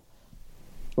before,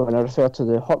 when I refer to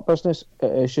the Hurt Business,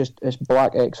 it's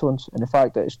black excellence. And the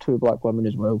fact that it's two black women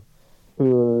as well,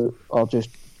 who are just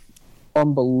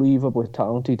unbelievably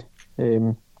talented.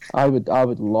 I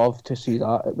would love to see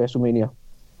that at WrestleMania.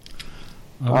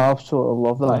 I absolutely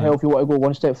love that. Hell, if you want to go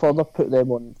one step further, put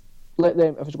them on. Let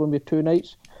them, if it's going to be 2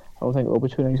 nights, I don't think it'll be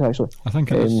 2 nights actually. I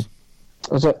think it is.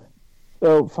 Is it?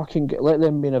 Well, let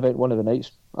them main event one of the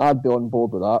nights. I'd be on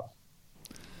board with that.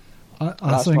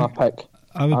 That's my pick.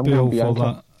 I would be all for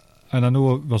that. And I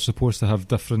know we're supposed to have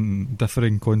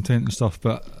differing content and stuff,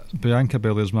 but Bianca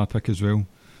Belair's my pick as well.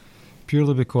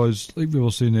 Purely because, like we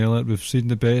were saying earlier,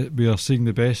 we are seeing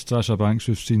the best Sasha Banks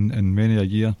we've seen in many a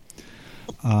year,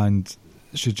 and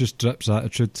she just drips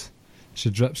attitude, she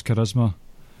drips charisma,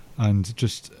 and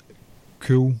just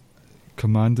cool,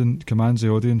 commands the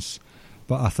audience.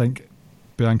 But I think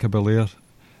Bianca Belair,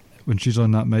 when she's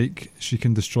on that mic, she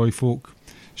can destroy folk.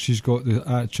 She's got the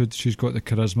attitude, she's got the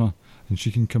charisma, and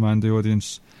she can command the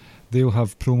audience. They'll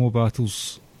have promo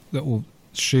battles that will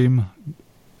shame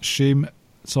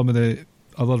some of the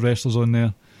other wrestlers on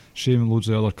there, shame loads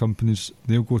of other companies.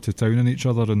 They'll go to town on each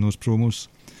other in those promos.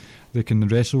 They can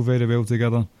wrestle very well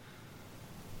together.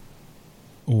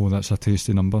 Oh, that's a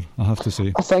tasty number, I have to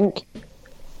say. I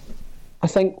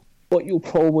think what you'll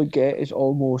probably get is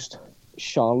almost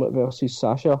Charlotte versus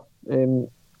Sasha.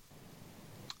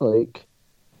 Like,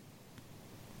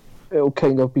 it'll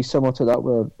kind of be similar to that,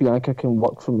 where Bianca can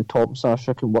work from the top and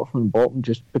Sasha can work from the bottom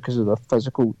just because of the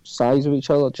physical size of each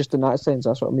other. Just in that sense,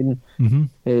 that's what I mean.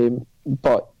 Mm-hmm.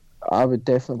 But I would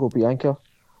definitely go Bianca.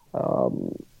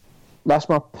 That's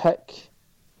my pick.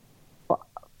 But,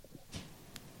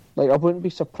 like, I wouldn't be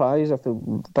surprised if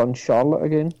they've done Charlotte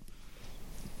again.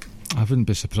 I wouldn't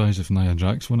be surprised if Nia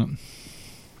Jax won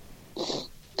it.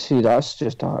 See, that's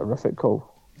just a horrific call.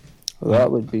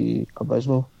 That would be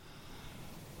abysmal.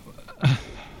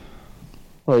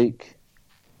 Like,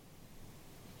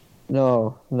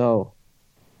 no.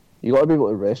 You got to be able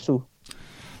to wrestle.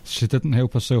 She didn't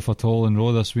help herself at all in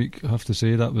Raw this week, I have to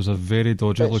say. That was a very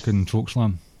dodgy looking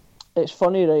chokeslam. It's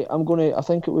funny, right? I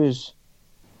think it was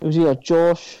either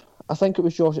Josh. I think it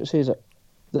was Josh that says it.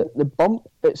 The bump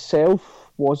itself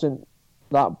wasn't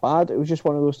that bad. It was just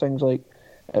one of those things, like,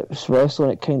 it was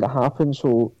wrestling, it kind of happened,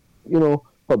 so, you know.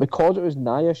 But because it was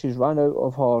Nia, she's ran out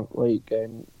of her, like,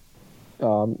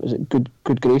 is it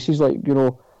good graces? Like, you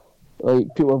know,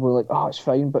 like, people were like, oh, it's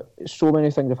fine, but so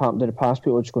many things have happened in the past,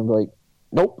 people are just going to be like,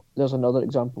 nope, there's another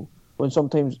example. When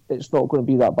sometimes it's not going to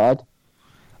be that bad.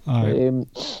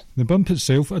 The bump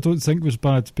itself, I don't think was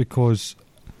bad, because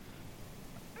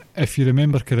if you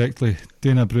remember correctly,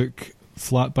 Dana Brooke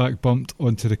flat back bumped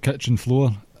onto the kitchen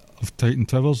floor of Titan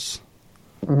Towers.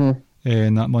 Mm-hmm.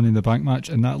 In that Money in the Bank match,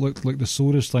 and that looked like the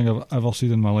sorest thing I've ever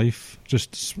seen in my life.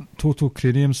 Just total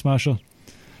cranium smasher.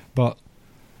 But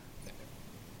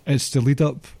it's the lead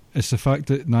up, it's the fact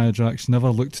that Nia Jax never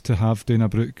looked to have Dana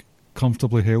Brooke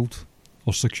comfortably held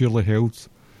or securely held.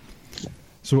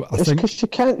 So I think because she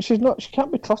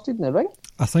can't be trusted in the ring.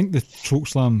 I think the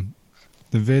chokeslam,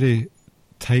 the very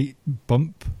tight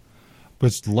bump,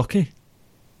 was lucky.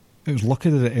 It was lucky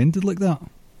that it ended like that.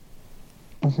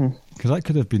 Because that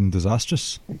could have been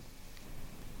disastrous.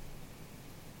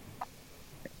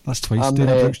 That's twice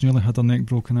Dana Brooks nearly had her neck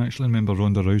broken, actually. Remember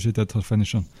Ronda Rousey did her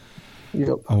finisher.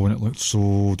 Yep. Oh, and it looked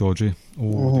so dodgy.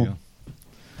 Oh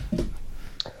dear.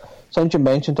 Since you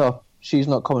mentioned her, she's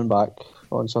not coming back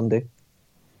on Sunday.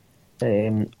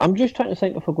 I'm just trying to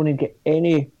think if we're going to get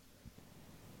any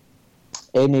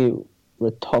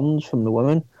returns from the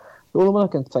women. The only one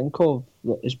I can think of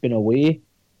that has been away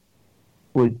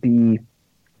would be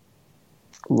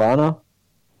Lana.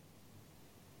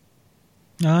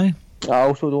 Aye. I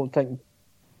also don't think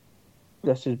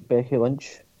this is Becky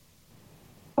Lynch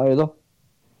either.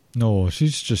 No,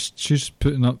 she's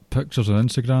putting up pictures on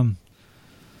Instagram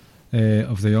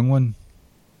of the young one.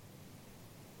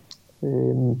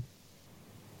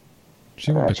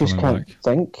 She won't I be just coming can't back.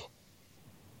 think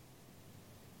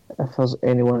if there's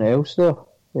anyone else there.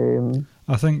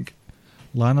 I think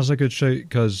Lana's a good shout,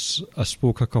 because I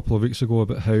spoke a couple of weeks ago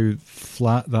about how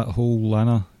flat that whole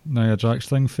Nia Jax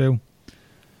thing fell.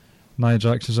 Nia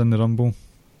Jax is in the Rumble.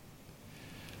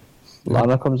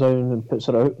 Lana comes down and puts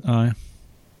her out. Aye.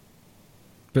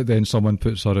 But then someone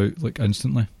puts her out, like,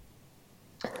 instantly.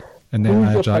 And then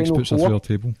Nia Jax puts her through her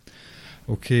table.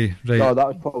 Okay, right. No, that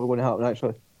was probably going to happen,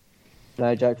 actually.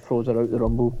 Nia Jax throws her out the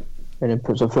Rumble and then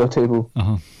puts her through a table.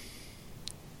 Uh-huh.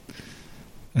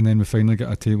 And then we finally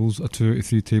get a 2 out of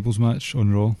 3 tables match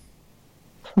on Raw.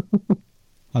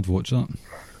 I'd watch that.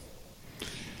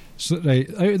 So, right,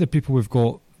 out of the people we've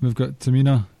got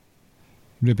Tamina,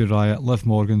 Ruby Riott, Liv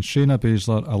Morgan, Shayna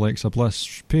Baszler, Alexa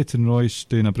Bliss, Peyton Royce,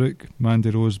 Dana Brooke,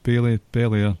 Mandy Rose, Bayley,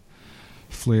 Belair,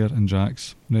 Flair and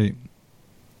Jax. Right.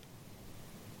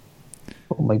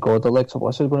 Oh my god, Alexa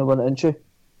Bliss is going to win it, isn't she?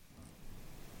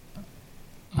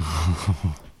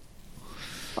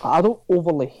 I don't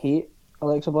overly hate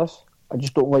Alexa Bliss. I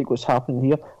just don't like what's happening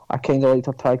here. I kind of liked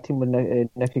her tag team with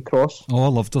Nikki Cross. Oh, I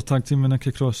loved her tag team with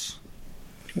Nikki Cross.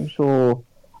 So,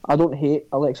 I don't hate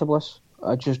Alexa Bliss.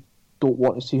 I just don't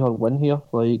want to see her win here.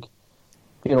 Like,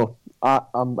 you know,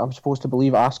 I'm supposed to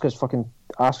believe Asuka's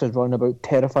running about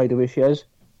terrified the way she is.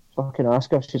 Fucking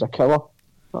Asuka, she's a killer.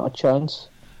 Not a chance.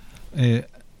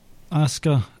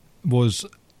 Asuka was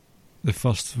the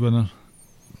first winner.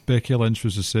 Becky Lynch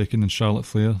was the second, and Charlotte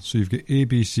Flair. So you've got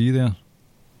ABC there.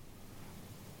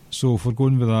 So if we're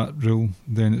going with that rule,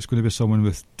 then it's going to be someone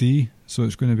with D. So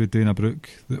it's going to be Dana Brooke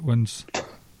that wins.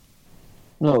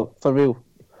 No, for real.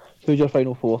 Who's your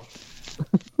final 4?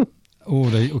 Oh,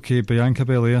 right, okay. Bianca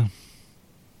Belair,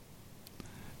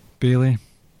 Bayley,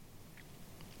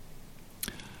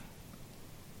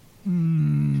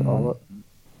 Charlotte.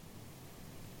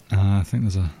 I think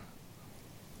there's an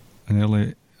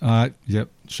early. Yep,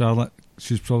 Charlotte.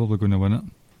 She's probably going to win it.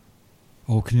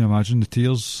 Oh, can you imagine the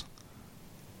tears?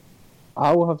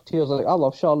 I will have tears. Like, I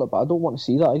love Charlotte, but I don't want to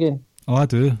see that again. Oh, I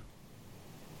do.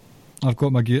 I've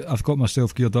got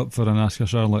myself geared up for an Asuka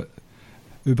Charlotte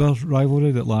Uber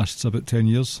rivalry that lasts about 10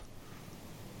 years.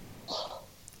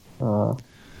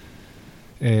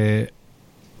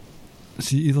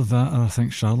 See, either that or I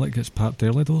think Charlotte gets papped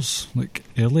early doors. Like,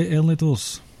 early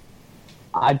doors.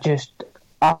 I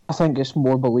think it's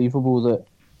more believable that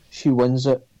she wins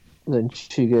it than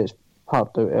she gets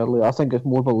papped out early. I think it's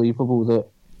more believable that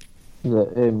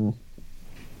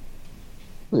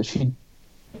she,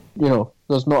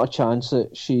 there's not a chance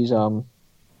that she's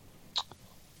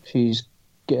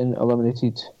getting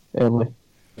eliminated early.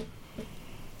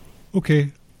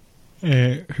 Okay.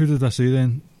 Who did I say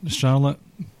then? Charlotte,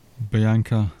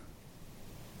 Bianca,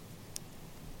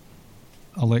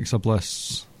 Alexa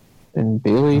Bliss, and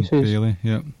Bayley. Bayley,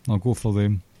 yeah. I'll go for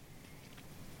them.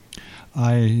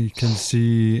 I can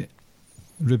see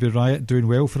Ruby Riott doing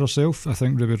well for herself. I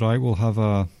think Ruby Riott will have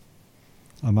a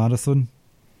marathon,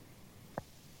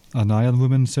 an Iron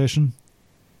Woman session,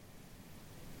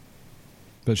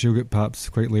 but she'll get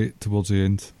papped quite late towards the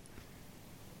end.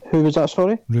 Who was that,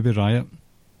 sorry? Ruby Riott.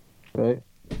 Right.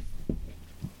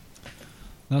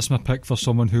 That's my pick for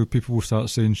someone who people will start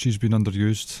saying she's been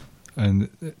underused and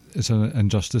it's an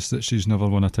injustice that she's never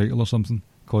won a title or something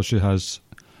because she has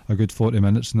a good 40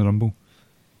 minutes in the Rumble.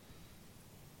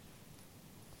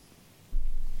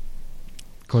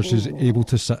 Because she's able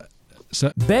to sit.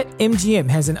 BetMGM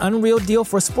has an unreal deal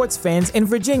for sports fans in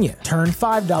Virginia. Turn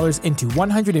 $5 into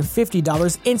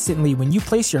 $150 instantly when you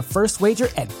place your first wager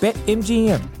at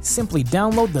BetMGM. Simply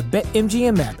download the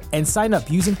BetMGM app and sign up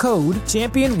using code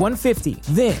Champion150.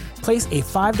 Then, place a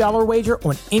 $5 wager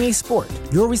on any sport.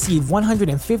 You'll receive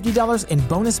 $150 in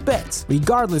bonus bets,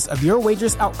 regardless of your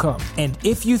wager's outcome. And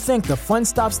if you think the fun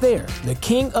stops there, the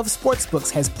King of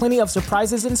Sportsbooks has plenty of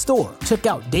surprises in store. Check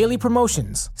out daily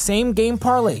promotions, same-game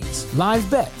parlays, live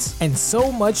bets, and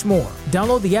so much more.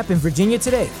 Download the app in Virginia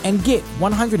today and get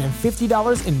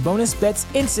 $150 in bonus bets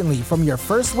instantly from your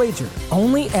first wager.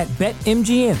 Only at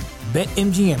BetMGM.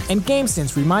 BetMGM and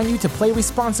GameSense remind you to play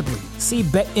responsibly. See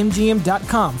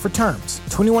BetMGM.com for terms.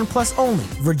 21 plus only.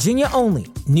 Virginia only.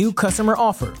 New customer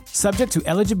offer. Subject to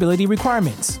eligibility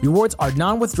requirements. Rewards are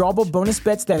non-withdrawable bonus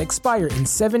bets that expire in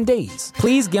 7 days.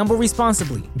 Please gamble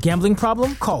responsibly. Gambling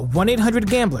problem? Call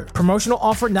 1-800-GAMBLER. Promotional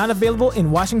offer not available in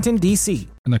Washington, D.C.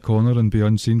 In a corner and be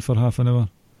unseen for half an hour.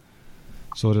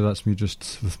 Sorry, that's me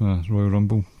just with my Royal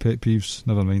Rumble pet peeves.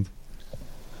 Never mind.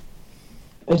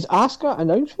 Is Asuka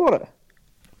announced for it?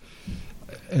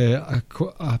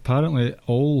 Apparently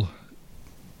all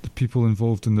the people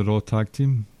involved in the Raw tag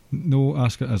team. No,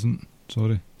 Asuka isn't.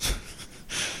 Sorry.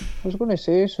 I was going to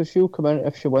say, so she'll come in,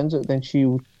 if she wins it, then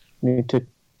she'll need to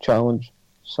challenge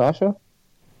Sasha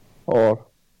or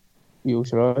Io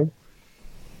Shirai.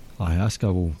 Aye,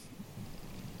 Asuka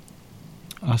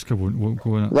won't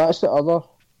go in it. That's the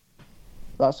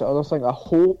other thing. I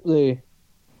hope they...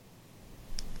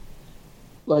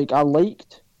 Like, I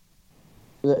liked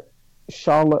that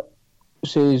Charlotte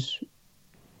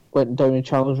went down and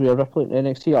challenged Rhea Ripley in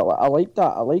NXT. I liked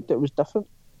that. I liked it was different.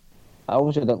 I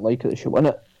obviously didn't like it that she won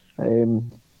it.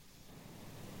 I'm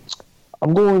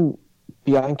going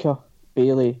Bianca,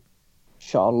 Bayley,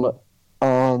 Charlotte,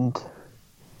 and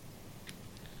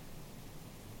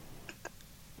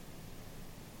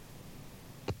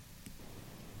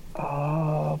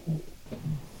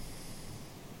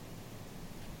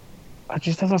I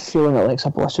just have a feeling that Alexa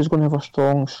Bliss is going to have a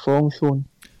strong showing.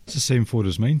 It's the same four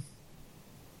as mine.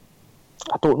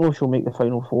 I don't know if she'll make the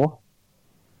final four.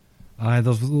 Aye,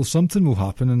 there's something will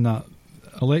happen in that.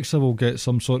 Alexa will get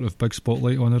some sort of big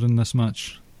spotlight on her in this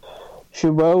match. She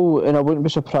will, and I wouldn't be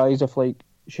surprised if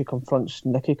Nikki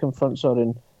confronts her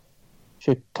and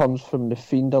she turns from the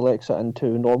Fiend Alexa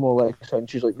into normal Alexa and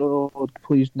she's like, no,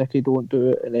 please Nikki, don't do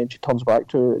it, and then she turns back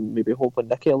to it and maybe hoping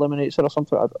Nikki eliminates her or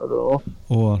something. I don't know.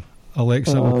 Or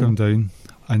Alexa will come down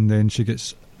and then she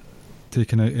gets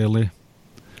taken out early.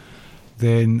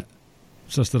 Then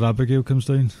Sister Abigail comes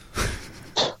down.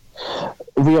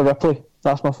 Rhea Ripley,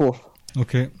 that's my fourth.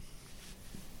 Okay.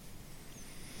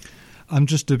 I'm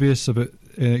just dubious about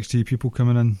NXT people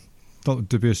coming in. Not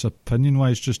dubious opinion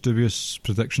wise, just dubious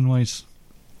prediction wise.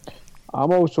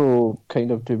 I'm also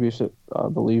kind of dubious that I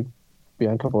believe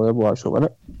Bianca Belair will actually win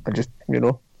it. I just, that's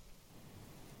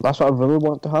what I really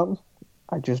want to happen.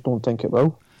 I just don't think it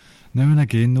will. Now and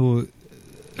again, though,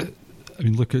 I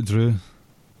mean, look at Drew.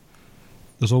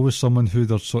 There's always someone who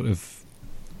they're sort of,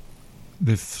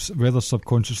 whether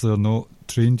subconsciously or not,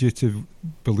 trained you to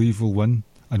believe will win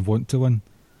and want to win.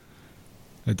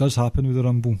 It does happen with the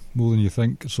Rumble more than you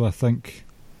think. So I think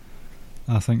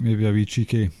I think maybe a wee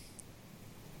cheeky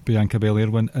Bianca Belair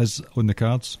win is on the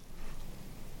cards.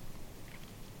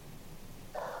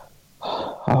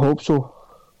 I hope so.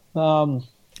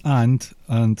 And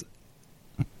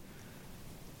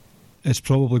it's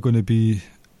probably going to be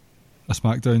a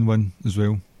SmackDown win as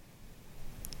well.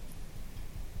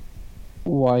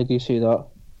 Why do you say that?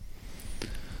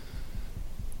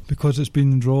 Because it's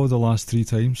been Raw the last 3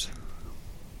 times.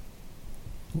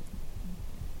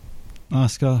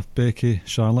 Asuka, Becky,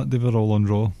 Charlotte, they were all on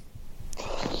Raw.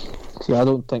 See, I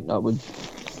don't think that would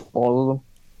bother them.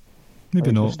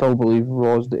 Maybe not. I still believe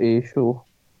Raw's the A show.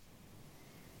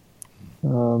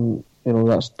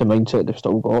 That's the mindset they've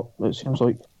still got, it seems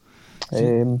like.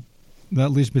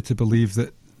 That leads me to believe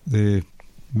that the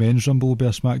Men's Rumble will be a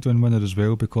SmackDown winner as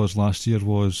well, because last year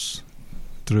was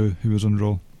Drew who was on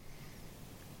Raw.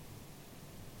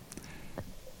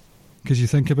 Because you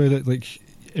think about it, like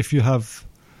if you have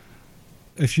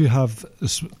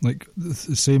like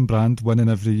the same brand winning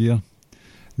every year,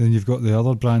 then you've got the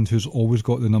other brand who's always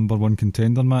got the number 1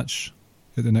 contender match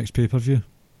at the next pay-per-view,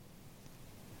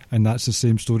 and that's the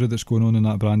same story that's going on in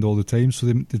that brand all the time. So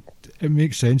it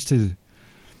makes sense to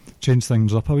change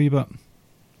things up a wee bit.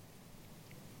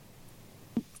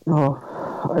 No,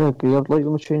 I agree. I'd like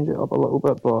them to change it up a little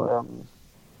bit, but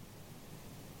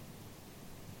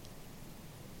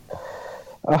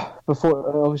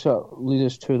before, obviously, that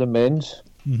leads us to the men's.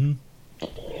 Mm-hmm.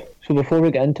 So before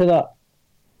we get into that,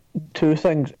 2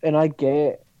 things, and I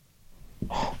get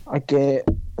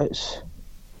it's,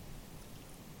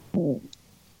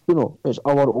 it's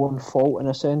our own fault in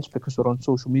a sense because we're on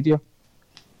social media.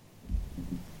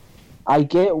 I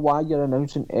get why you're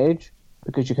announcing Edge,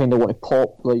 because you kind of want to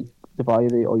pop like the buy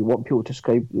rate, or you want people to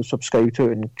subscribe to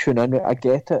it and tune in. I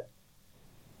get it,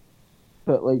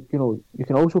 but like you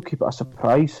can also keep it a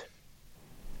surprise.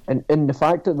 And in the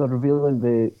fact that they're revealing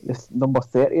the number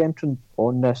 30 entrant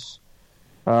on this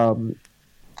Talking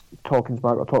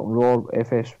Smack or Talking Raw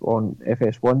on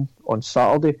FS1 on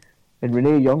Saturday, and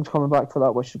Renee Young's coming back for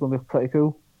that, which is going to be pretty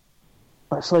cool.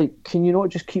 It's like, can you not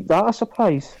just keep that a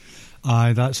surprise?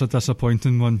 Aye, that's a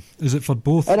disappointing one. Is it for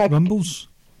both Rumbles?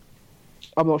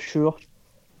 I'm not sure.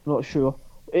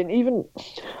 And even,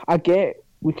 I get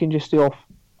we can just stay off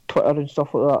Twitter and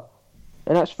stuff like that,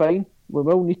 and that's fine. We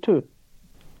will need to.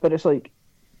 But it's like,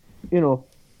 why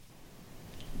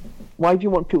do you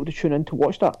want people to tune in to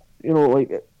watch that? Like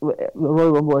the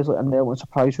Royal Rumble is like an element of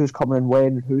surprise, who's coming and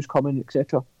when, who's coming,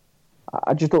 etc.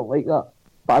 I just don't like that.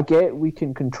 But I get we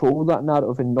can control that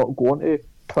narrative and not go onto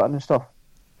Twitter and stuff.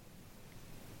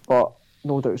 But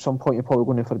no doubt at some point you're probably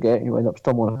going to forget and you end up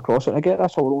stumbling across it. And I get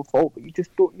that's our own fault, but you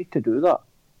just don't need to do that.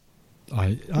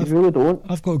 You really don't.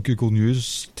 I've got Google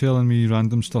News telling me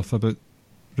random stuff about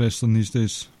wrestling these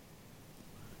days.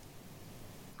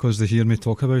 Because they hear me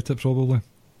talk about it, probably.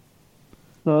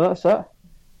 No, that's it.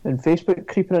 And Facebook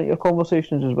creeping into your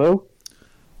conversations as well.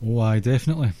 Oh, aye,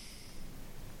 definitely.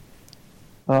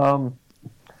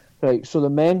 Right, so the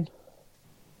men.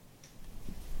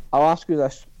 I'll ask you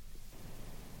this.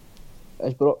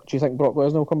 Do you think Brock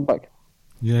Lesnar will come back?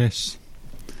 Yes.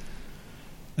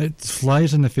 It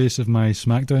flies in the face of my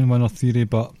SmackDown winner theory,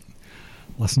 but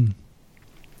listen,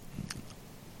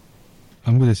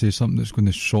 I'm going to say something that's going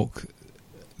to shock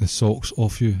the socks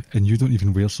off you, and you don't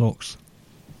even wear socks.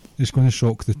 It's going to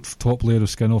shock the top layer of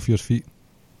skin off your feet.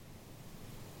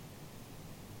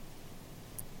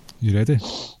 You ready?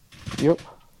 Yep.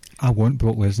 I want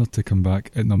Brock Lesnar to come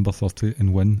back at number 30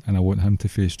 and win, and I want him to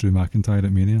face Drew McIntyre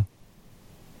at Mania.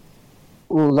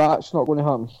 Well, that's not going to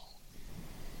happen.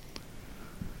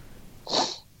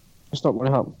 It's not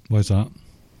going to happen. Why is that?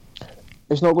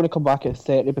 It's not going to come back at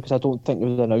 30 because I don't think they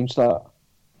would announce that.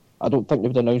 I don't think they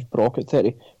would announce Brock at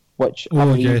 30, which I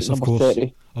believe yes, number of course.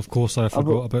 30. Of course, I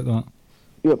forgot about that.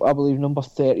 Yep, I believe number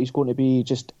 30 is going to be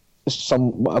just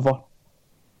some whatever,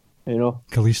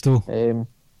 Kalisto.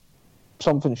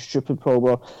 Something stupid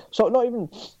probably. So not even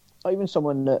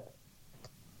someone that.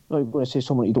 I'm not going to say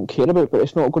someone you don't care about, but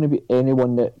it's not going to be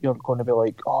anyone that you're going to be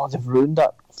like, oh, they've ruined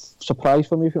that surprise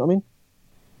for me, if you know what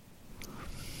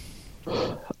I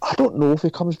mean. I don't know if he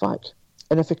comes back.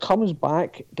 And if he comes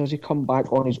back, does he come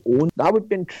back on his own? I would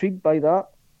be intrigued by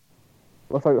that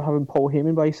without having Paul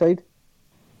Heyman by his side.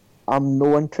 I'm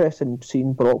no interested in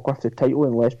seeing Brock with the title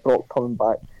unless Brock coming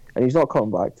back, and he's not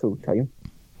coming back full time.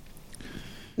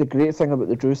 The great thing about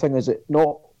the Drew thing is that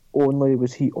not only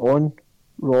was he on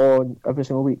Raw every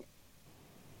single week,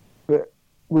 but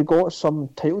we got some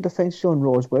title defences on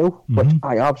Raw as well, which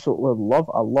I absolutely love.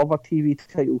 I love a TV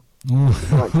title.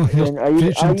 Oh, you're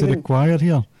preaching to the choir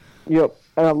here. Yep,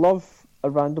 and I love a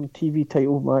random TV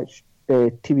title match,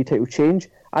 TV title change.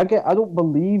 I don't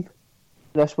believe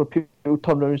this where people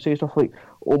turn around and say stuff like,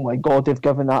 "Oh my God, they've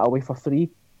given that away for free."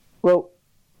 Well,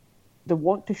 they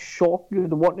want to shock you.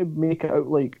 They want to make it out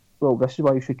like, well, this is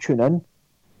why you should tune in.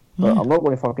 But I'm not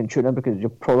going to fucking tune in because your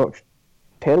product's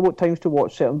terrible at times to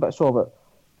watch certain bits of it.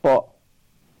 But,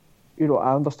 you know,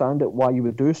 I understand it, why you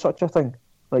would do such a thing.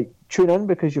 Like, tune in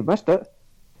because you've missed it.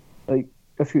 Like,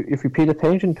 if you paid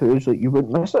attention to it, like, you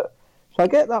wouldn't miss it. So I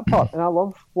get that part, and I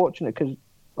love watching it because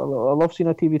I love seeing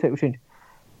a TV title change.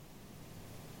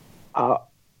 I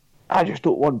just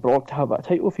don't want Brock to have that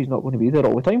title if he's not going to be there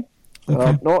all the time.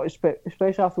 Okay. Not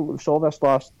especially after we saw this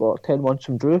last 10 months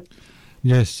from Drew.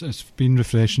 Yes, it's been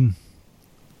refreshing.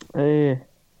 I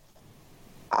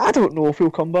don't know if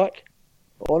he'll come back.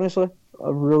 Honestly, I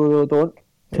really don't.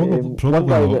 Probably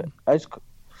not.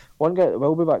 One guy that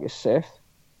will be back is Seth.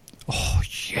 Oh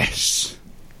yes!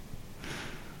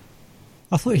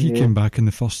 I thought he came back in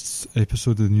the first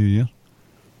episode of the new year.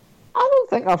 I don't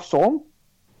think I've saw him.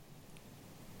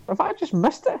 Have I just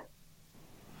missed it?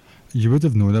 You would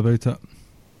have known about it.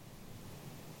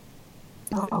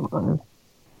 Oh, man.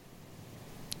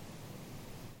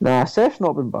 Nah, Seth's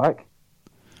not been back.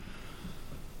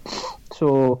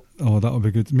 So. Oh, that'll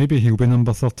be good. Maybe he'll be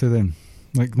number 30 then.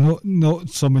 Like, not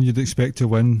someone you'd expect to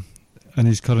win in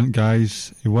his current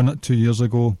guise. He won it 2 years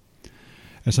ago.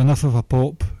 It's enough of a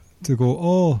pop to go,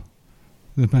 oh,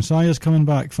 the Messiah's coming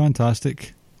back.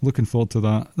 Fantastic. Looking forward to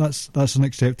that. That's an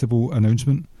acceptable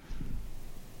announcement.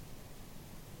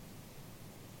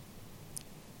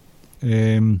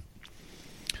 I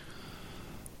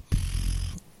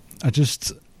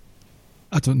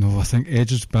don't know. I think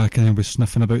Edge is back and he'll be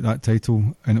sniffing about that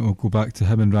title, and it'll go back to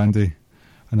him and Randy.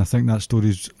 And I think that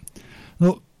story's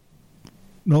not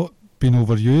been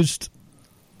overused,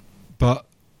 but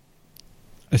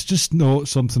it's just not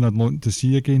something I'd want to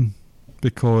see again.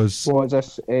 Because what is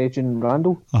this, Edge and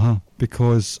Randall?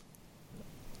 Because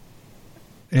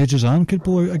Edge's arm could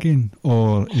blow out again,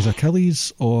 or his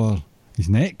Achilles, or his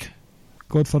neck,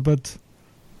 God forbid.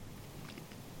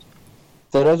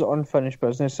 There is unfinished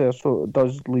business there, so it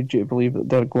does lead you to believe that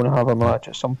they're going to have a match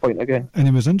at some point again. And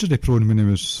he was injury prone when he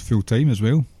was full time as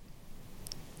well.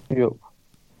 Yep.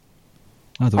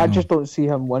 I just don't see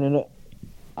him winning it.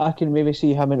 I can maybe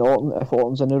see him and Orton, if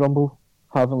Orton's in the Rumble,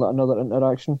 having like another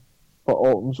interaction. But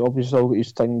Orton's obviously still got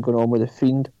his thing going on with the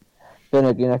Fiend. Then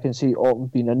again, I can see Orton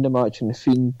being in the match and the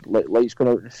Fiend, like lights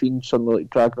going out and the Fiend suddenly like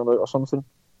dragging him out or something.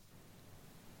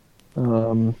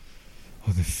 Oh,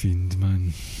 the Fiend,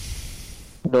 man.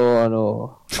 No, I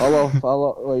know. I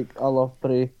love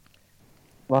Bray.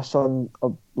 My son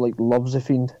loves the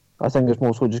Fiend. I think it's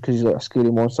mostly just because he's like a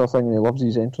scary monster thing and he loves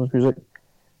his entrance music.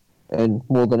 And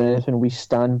more than anything, we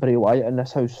stand Bray Wyatt in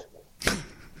this house.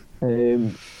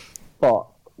 But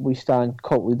we stand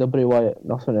cult leader Bray Wyatt,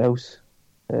 nothing else.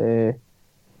 I'm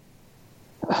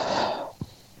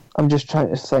just trying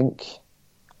to think.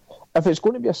 If it's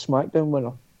going to be a SmackDown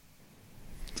winner,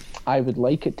 I would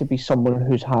like it to be someone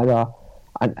who's had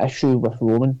an issue with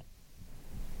Roman.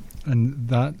 And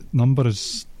that number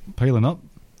is piling up.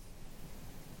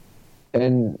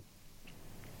 And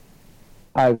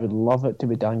I would love it to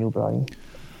be Daniel Bryan.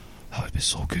 That would be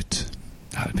so good.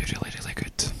 That would be really, really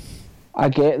good. I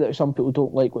get that some people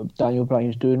don't like what Daniel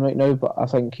Bryan's doing right now, but I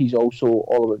think he's also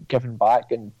all about giving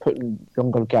back and putting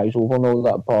younger guys over and all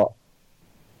that, but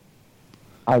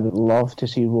I would love to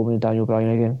see Roman and Daniel Bryan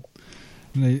again.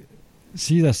 Right.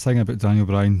 See this thing about Daniel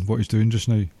Bryan, what he's doing just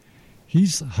now.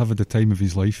 He's having the time of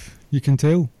his life. You can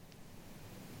tell.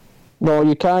 No,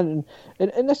 you can.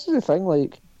 And this is the thing,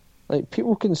 like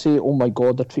people can say, oh my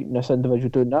God, they're treating this individual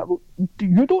doing that. But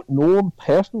you don't know them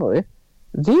personally.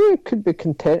 They could be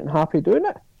content and happy doing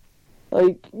it.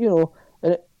 Like, you know,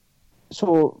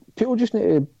 so people just need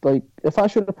to, like, if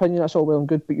that's your opinion, that's all well and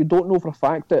good, but you don't know for a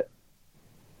fact that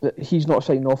he's not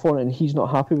signing off on it and he's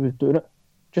not happy with doing it.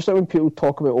 Just like when people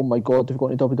talk about, oh my God, they've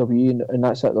gone to WWE and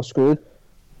that's it, they're screwed.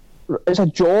 It's a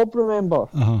job, remember?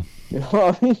 You know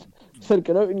what I mean? They're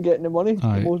getting out and getting the money,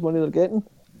 the most money they're getting.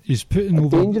 He's putting a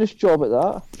dangerous job at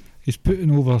that. He's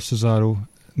putting over Cesaro,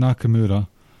 Nakamura,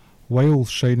 while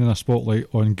shining a spotlight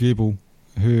on Gable,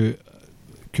 who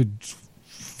could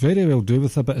very well do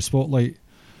with a bit of spotlight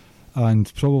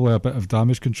and probably a bit of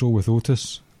damage control with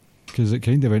Otis, because it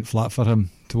kind of went flat for him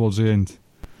towards the end.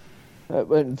 It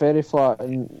went very flat,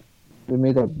 and they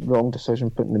made a wrong decision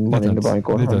putting the money in the bank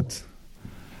on him.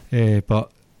 They did.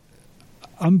 But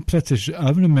I'm pretty sure,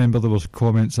 I remember there was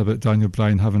comments about Daniel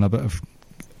Bryan having a bit of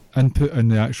input in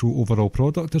the actual overall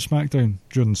product of SmackDown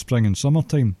during spring and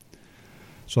summertime.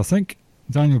 So I think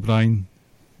Daniel Bryan,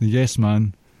 the Yes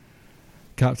Man,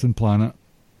 Captain Planet,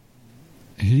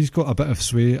 he's got a bit of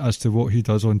sway as to what he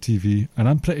does on TV, and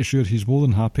I'm pretty sure he's more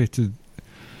than happy to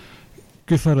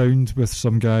goof around with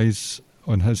some guys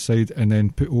on his side and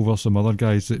then put over some other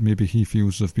guys that maybe he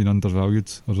feels have been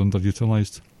undervalued or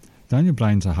underutilised. Daniel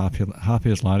Bryan's a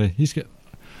happy as Larry. He's got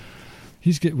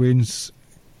Wayne's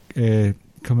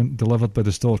coming delivered by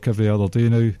the stork every other day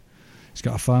now. He's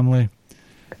got a family.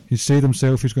 He's said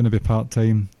himself he's going to be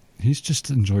part-time. He's just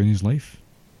enjoying his life.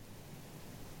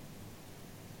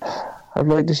 I'd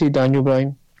like to see Daniel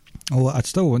Bryan. Oh, I'd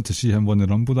still want to see him win the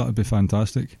Rumble. That would be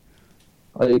fantastic.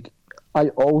 Like, I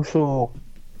also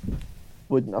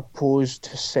wouldn't oppose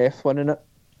to Seth winning it.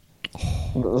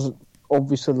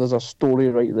 There's a story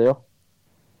right there.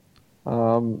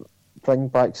 Bring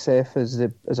back Seth as a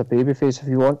babyface if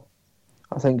you want.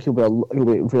 I think he'll be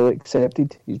really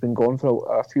accepted. He's been gone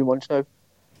for a few months now.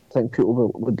 I think people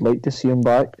would like to see him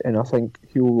back, and I think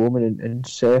heel Roman and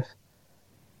Seth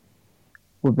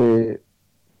would be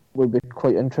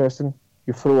quite interesting.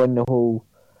 You throw in the whole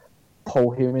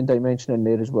Paul Heyman dimension in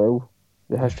there as well.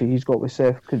 The history he's got with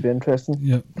Seth could be interesting.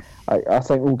 Yep. I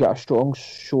think we'll get a strong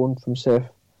showing from Seth.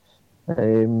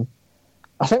 I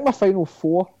think my final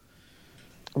four,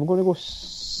 I'm going to go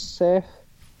Seth,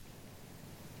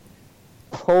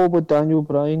 probably Daniel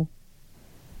Bryan,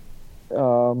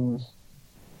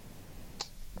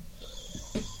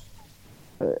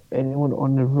 anyone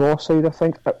on the Raw side, I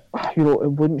think. It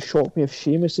wouldn't shock me if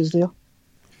Sheamus is there.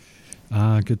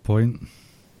 Good point.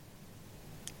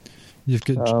 You've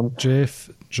got Jeff,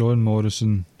 John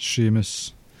Morrison,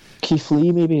 Sheamus, Keith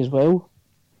Lee maybe as well.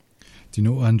 Do you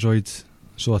know what I enjoyed?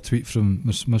 Saw a tweet from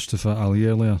Mustafa Ali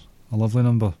earlier. A lovely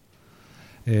number.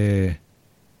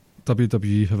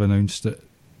 WWE have announced that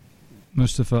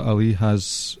Mustafa Ali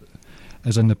is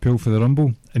in the pool for the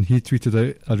Rumble, and he tweeted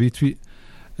out a retweet.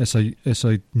 It's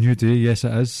a new day. Yes,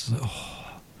 it is.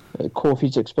 At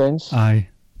Kofi's expense. Aye.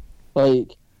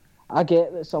 Like, I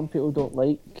get that some people don't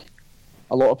like.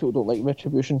 A lot of people don't like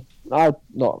Retribution. I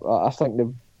think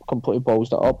they've completely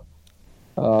ballsed it up.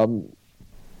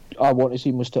 I want to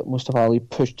see Mustafa Ali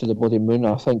pushed to the bloody moon.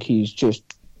 I think he's just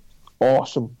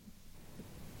awesome,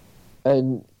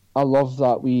 and I love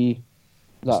that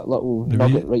little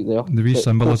nugget right there. The wee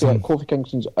symbolism. Kofi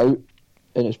Kingston's out,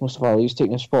 and it's Mustafa Ali's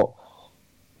taking a spot.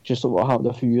 Just like what happened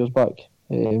a few years back.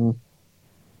 Yeah,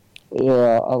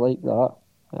 I like that.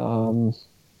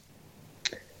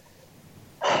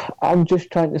 I'm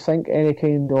just trying to think any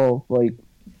kind of like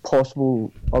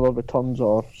possible other returns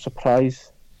or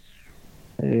surprise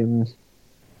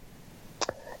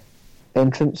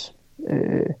entrance.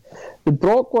 The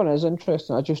Brock one is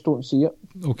interesting. I just don't see it.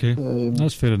 Okay,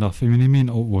 that's fair enough. I mean, he may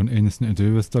not want anything to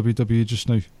do with WWE just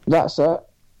now. That's it.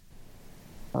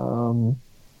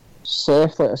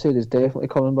 Seth, like I said, is definitely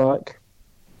coming back.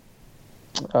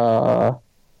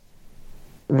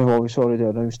 We've obviously already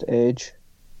announced Edge.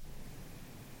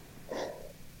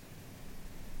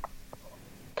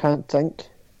 Can't think.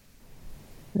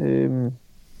 Any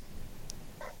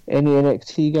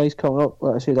NXT guys coming up?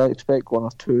 Like I said, I expect one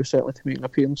or two certainly to make an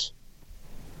appearance.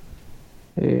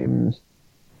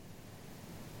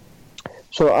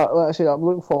 So, like I said, I'm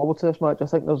looking forward to this match. I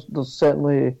think there's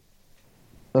certainly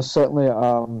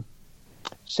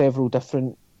several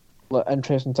different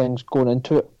interesting things going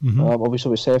into it. Mm-hmm.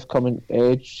 Obviously, with Seth coming,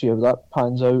 Edge, see how that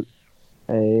pans out.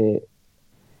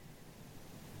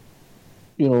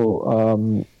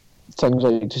 Things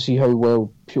like to see how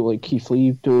well people like Keith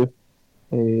Lee do.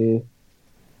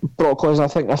 Brock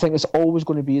Lesnar, I think it's always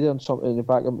going to be there in the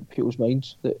back of people's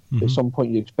minds that at some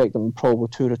point you expect them probably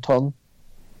to return.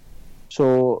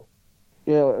 So,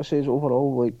 yeah, like I say,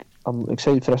 overall, like I'm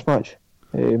excited for this match.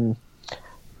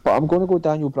 But I'm going to go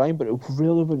Daniel Bryan, but it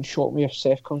really wouldn't shock me if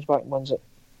Seth comes back and wins it.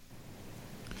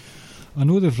 I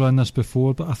know they've run this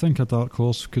before, but I think a dark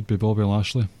horse could be Bobby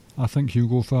Lashley. I think he'll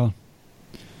go far.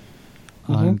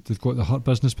 And they've got the Hurt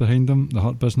Business behind them. The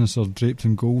Hurt Business are draped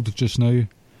in gold just now.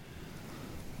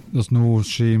 There's no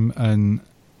shame in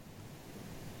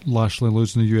Lashley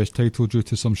losing the US title due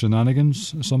to some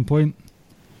shenanigans at some point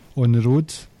on the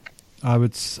road. I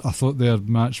thought their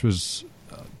match was,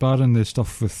 barring the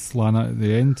stuff with Lana at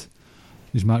the end,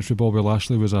 his match with Bobby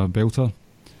Lashley was a belter.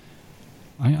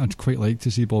 I'd quite like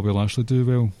to see Bobby Lashley do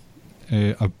well.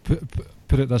 I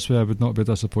put it this way, I would not be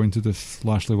disappointed if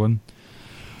Lashley won.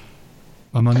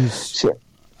 My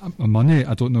money,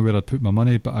 I don't know where I'd put my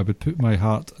money, but I would put my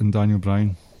heart in Daniel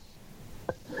Bryan.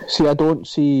 See, I don't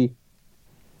see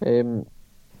Bobby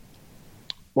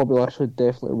Lashley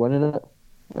definitely winning it.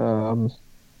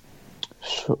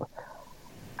 So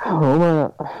I don't know,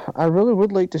 man. I really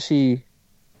would like to see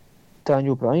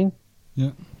Daniel Bryan.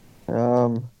 Yeah.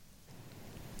 I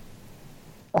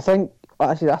think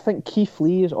I think Keith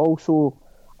Lee is also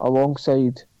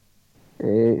alongside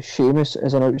Sheamus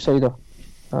as an outsider.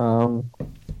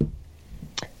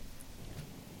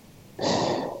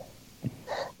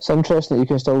 It's interesting that you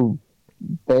can still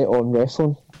bet on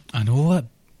wrestling. I know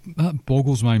that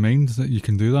boggles my mind that you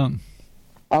can do that.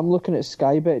 I'm looking at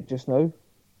Sky Bet just now.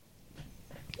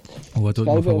 Oh, I don't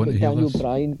know if I want to hear Daniel this.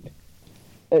 Bryan.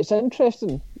 It's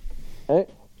interesting, right?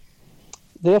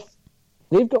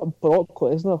 They've got Brock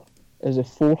Lesnar as a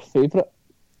 4th favourite,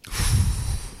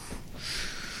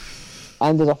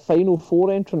 and as a Final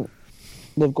 4 entrant,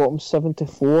 they've got him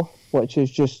 7-4, which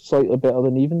is just slightly better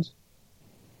than evens.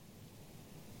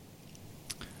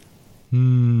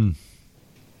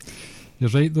 You're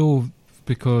right though,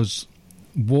 because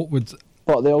what would?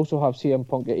 But they also have CM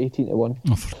Punk at 18-1.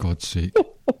 Oh, for God's sake!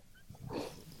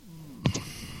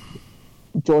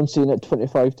 John Cena at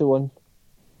 25-1.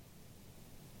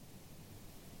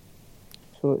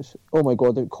 So it's, oh my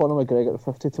God, Conor McGregor at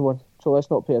 50-1. So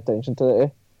let's not pay attention to that, eh?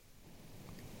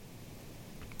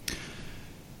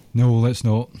 No, let's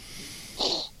not.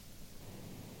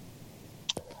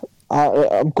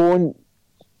 I'm going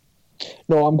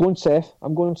Seth.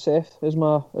 I'm going Seth as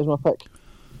my pick.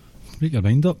 Make your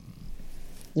mind up.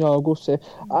 Yeah, I'll go Seth.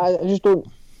 I just don't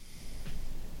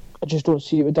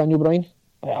see it with Daniel Bryan.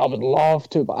 I would love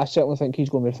to, but I certainly think he's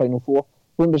going to be Final 4.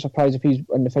 Wouldn't be surprised if he's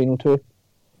in the Final 2.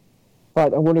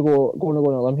 But I'm going to go on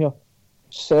a limb here.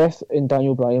 Seth and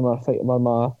Daniel Bryan are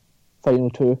my Final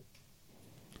 2.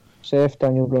 Seth,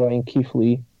 Daniel Bryan, Keith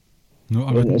Lee. No, I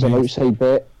And wouldn't. as an Mind. outside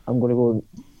bet, I'm going to go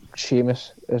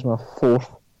Sheamus as my 4th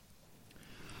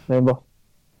member.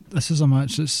 This is a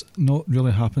match that's not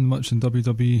really happened much in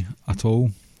WWE at all.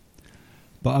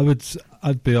 But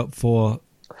I'd be up for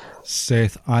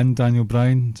Seth and Daniel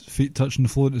Bryan feet touching the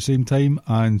floor at the same time,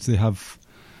 and they have,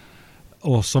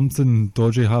 or something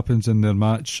dodgy happens in their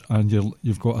match, and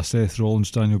you've got a Seth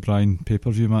Rollins Daniel Bryan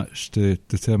pay-per-view match to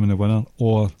determine the winner,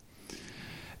 or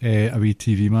a wee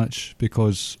TV match,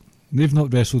 because they've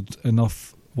not wrestled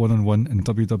enough one-on-one in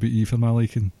WWE for my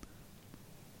liking.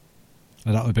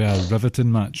 And that would be a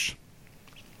riveting match.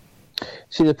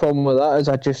 See, the problem with that is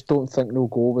I just don't think they'll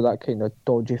go with that kind of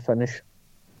dodgy finish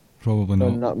Probably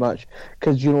in not. that match,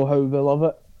 because you know how we love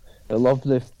it. I love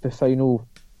the final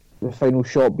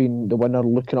shot being the winner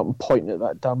looking up and pointing at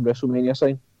that damn WrestleMania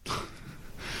sign.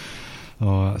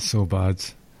 Oh, that's so bad.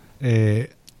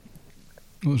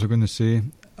 What was I going to say?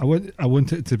 I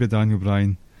want it to be Daniel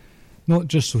Bryan, not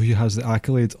just so he has the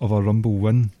accolade of a Rumble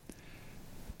win,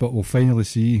 but we'll finally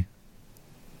see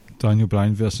Daniel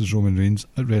Bryan versus Roman Reigns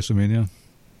at WrestleMania.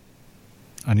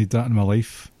 I need that in my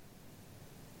life.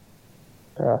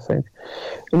 I think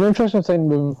an interesting thing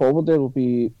moving forward there will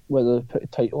be whether they put a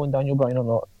title on Daniel Bryan or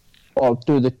not, or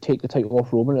do they take the title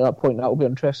off Roman at that point. That will be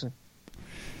interesting.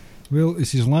 Well,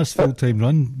 it's his last full-time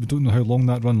run. We don't know how long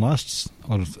that run lasts,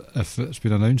 or if it's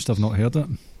been announced. I've not heard it.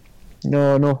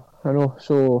 No, I know.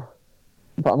 So,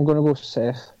 but I'm going to go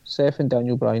Seth and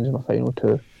Daniel Bryan is my Final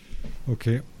 2.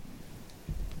 Okay.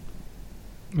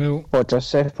 Well, But just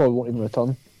Seth probably won't even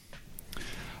return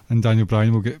and Daniel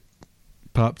Bryan will get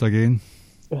papped again,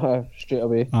 straight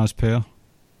away. as per.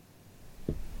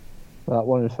 That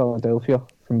one in Philadelphia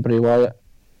from Bray Wyatt.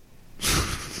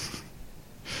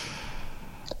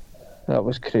 That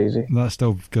was crazy. That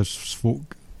still gives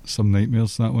folk some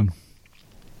nightmares, that one.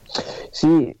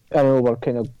 See, I know we're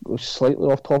kind of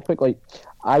slightly off topic. Like,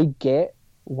 I get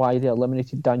why they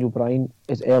eliminated Daniel Bryan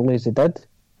as early as they did.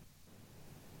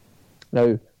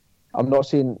 Now, I'm not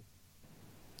saying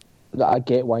that I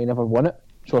get why he never won it.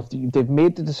 So if they've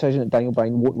made the decision that Daniel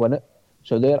Bryan won't win it,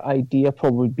 so their idea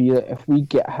probably would be that if we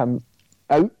get him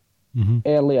out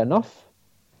early enough,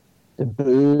 the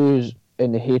boos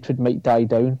and the hatred might die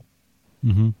down.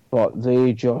 But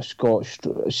they just got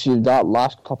see that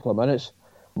last couple of minutes.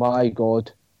 My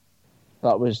God,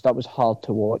 that was hard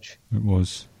to watch. It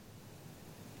was.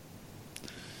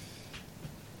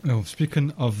 Well,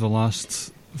 speaking of the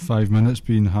last 5 minutes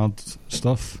being hard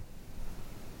stuff,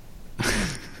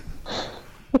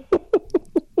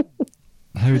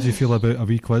 how would you feel about a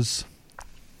wee quiz?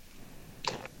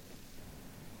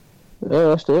 Yeah,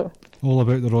 let's do it. All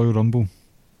about the Royal Rumble.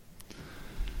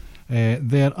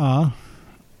 There are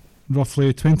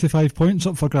roughly 25 points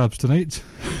up for grabs tonight.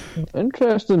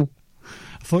 Interesting.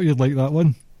 I thought you'd like that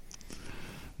one.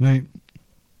 Right.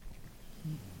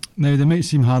 Now, they might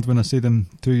seem hard when I say them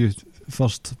to you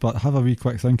first, but have a wee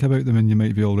quick think about them and you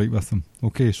might be alright with them.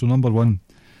 Okay, so number 1.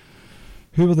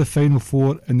 Who were the final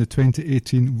 4 in the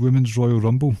 2018 Women's Royal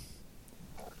Rumble?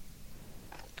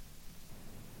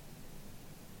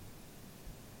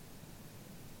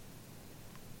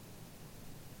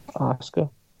 Asuka.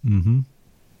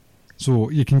 So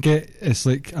you can get, it's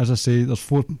like, as I say, there's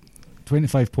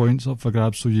 25 points up for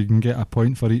grabs, so you can get a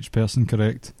point for each person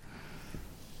correct.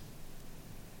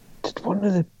 Did one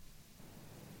of the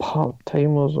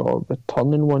part-timers or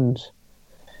returning ones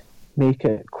make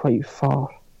it quite far,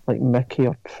 like Mickey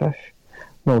or Trish?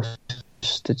 No,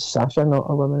 did Sasha not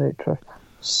eliminate Trish?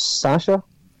 Sasha?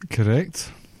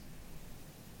 Correct.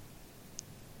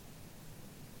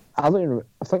 I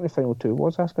think the final two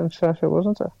was Asuka Sasha,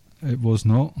 wasn't it? It was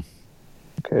not.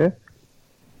 Okay.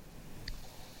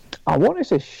 I want to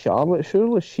say Charlotte.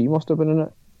 Surely she must have been in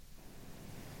it.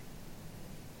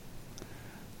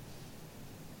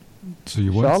 So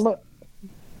you want Charlotte?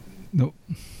 No.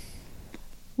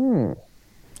 Hmm.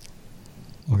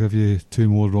 I'll give you 2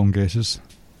 more wrong guesses.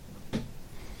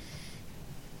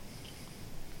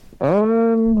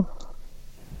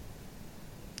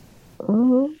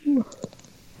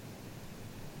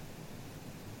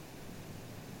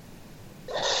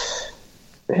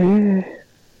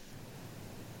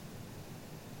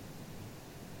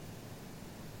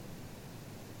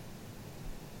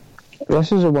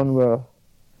 This is the one where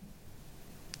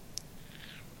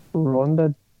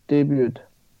Ronda debuted.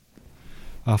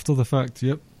 After the fact,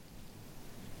 yep.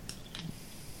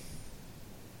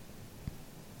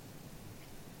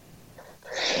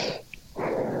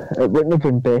 It wouldn't have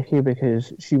been Becky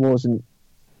because she wasn't.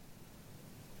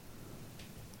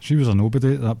 She was a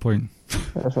nobody at that point.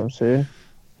 That's what I'm saying.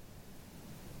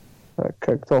 That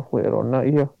kicked off later on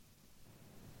that year.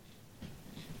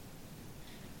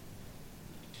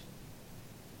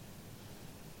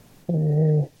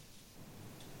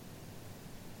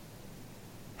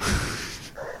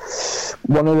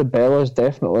 One of the Bellas,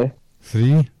 definitely.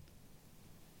 3.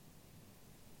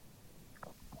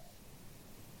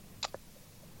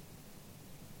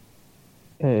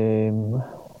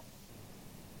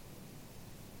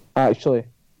 Actually,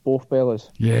 both Bellas.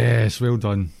 Yes, well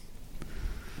done.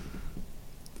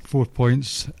 4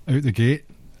 points out the gate.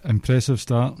 Impressive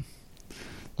start.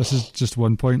 This is just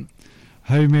 1 point.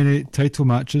 How many title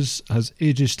matches has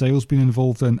AJ Styles been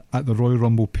involved in at the Royal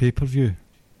Rumble pay-per-view?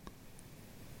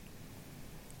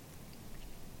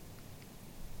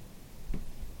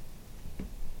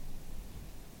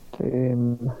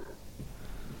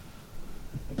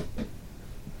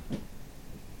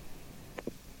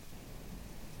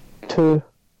 Two.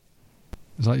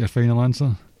 Is that your final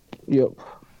answer? Yep.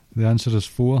 The answer is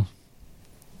 4.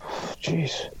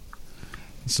 Jeez.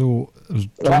 So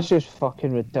That's just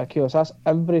fucking ridiculous. That's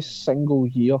every single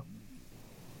year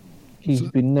he's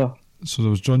been there. So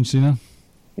there was John Cena.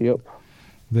 Yep.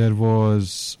 There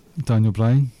was Daniel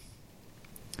Bryan.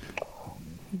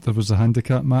 There was a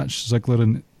handicap match, Ziggler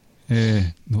and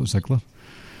not Ziggler,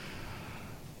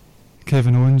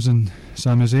 Kevin Owens and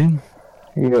Sami Zayn.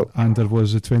 Yep. And there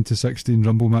was the 2016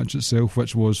 Rumble match itself,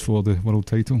 which was for the world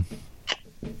title.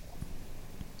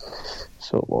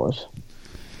 So it was.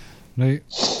 Right.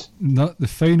 Not the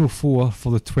final 4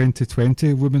 for the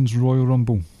 2020 Women's Royal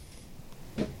Rumble.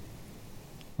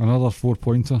 Another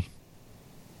 4-pointer.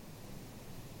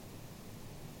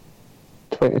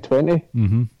 2020?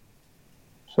 Mm-hmm.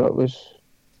 So it was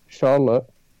Charlotte.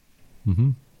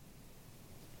 Mm-hmm.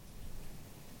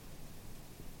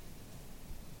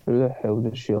 Who the hell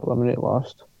did she eliminate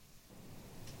last?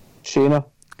 Shayna.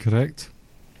 Correct.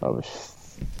 I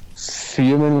was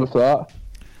fuming with that.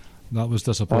 That was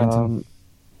disappointing.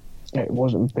 It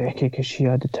wasn't Becky because she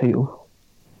had the title.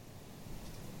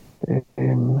 I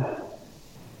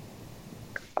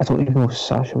don't even know if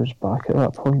Sasha was back at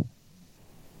that point.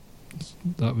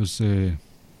 That was the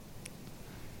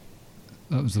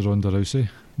Ronda Rousey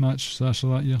match, Sasha,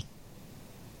 that year.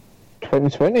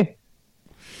 2020?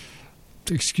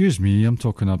 Excuse me, I'm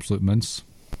talking absolute mince.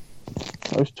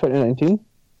 That was 2019.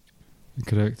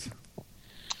 Correct.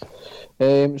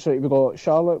 So we got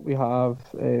Charlotte, we have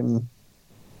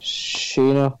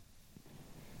Shayna.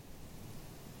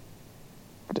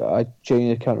 I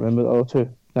genuinely can't remember the other two.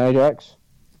 Nia Jax.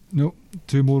 Nope,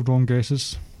 2 more wrong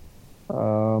guesses.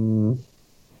 Don't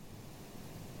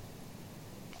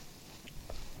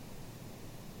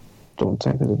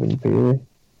think it would have been Bailey.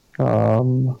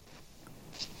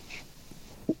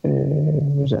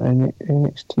 Was it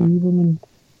NXT women?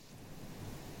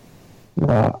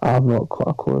 Nah, I've not got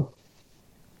a clue.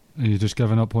 Are you just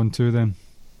giving up on 2 then?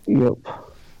 Yep.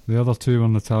 The other 2 were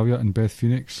Natalya and Beth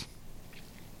Phoenix.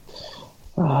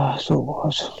 So it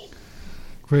was.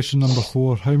 Question number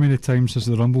 4. How many times has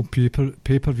the Rumble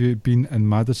pay-per-view been in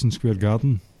Madison Square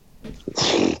Garden?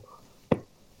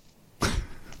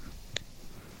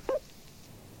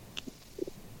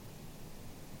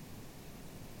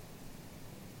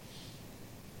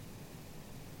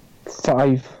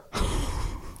 5.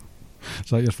 Is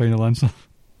that your final answer?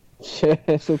 Yeah,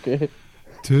 it's okay.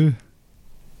 2.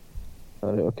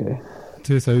 Alright, okay.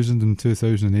 2000 and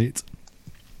 2008.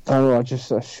 I know, I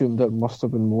just assumed there must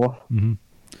have been more.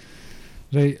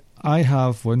 Right, I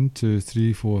have 1, 2,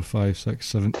 3, 4, 5, 6,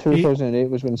 7, 8. 2008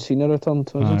 was when Cena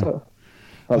returned, wasn't Aye. it?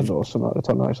 That was awesome, that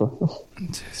return, actually. 1,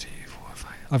 2, 3, 4,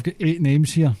 5. I've got 8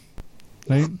 names here.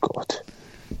 Right? God.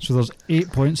 So there's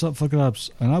 8 points up for grabs,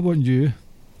 and I want you,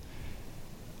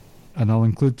 and I'll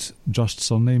include just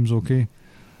surnames, okay?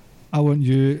 I want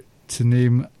you to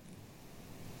name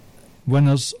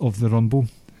winners of the Rumble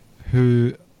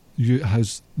who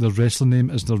has their wrestling name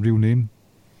as their real name.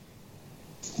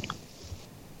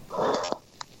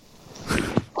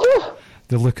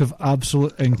 The look of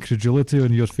absolute incredulity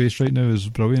on your face right now is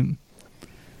brilliant.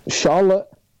 Charlotte.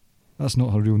 That's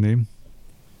not her real name.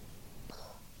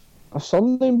 A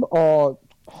surname or...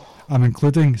 I'm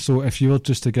including, so if you were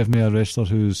just to give me a wrestler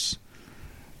who's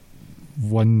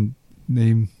one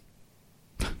name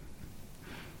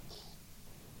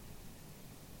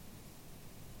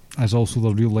as also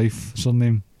their real life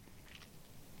surname.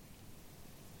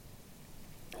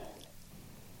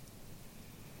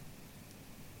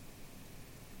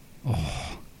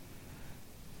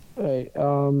 Right,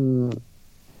 And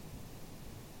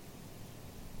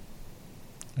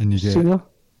you get... Cena.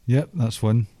 Yep, that's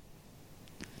one.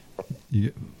 You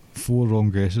get 4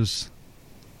 wrong guesses.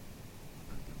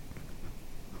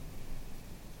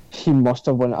 He must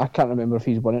have won it. I can't remember if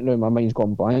he's won it now. My mind's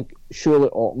gone blank. Surely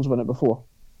Orton's won it before.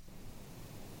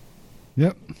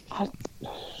 Yep,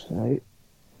 Right.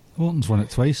 Orton's won it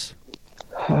twice.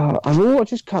 I know, I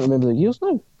just can't remember the years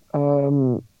now.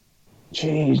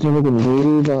 He's never going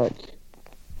way back.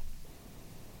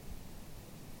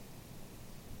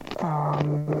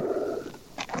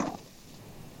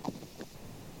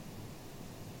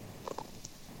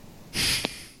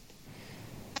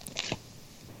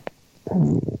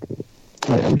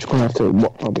 Right, I'm just going to have to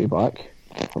work my way back,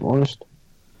 if I'm honest.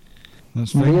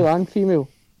 That's fine. Male and female.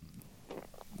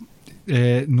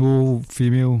 No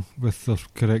female with the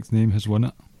correct name has won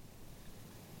it.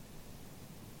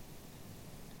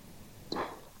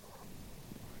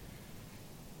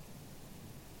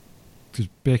 Because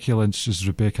Becky Lynch is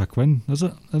Rebecca Quinn,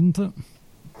 isn't it?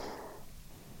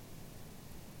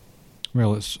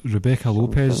 Well, it's Rebecca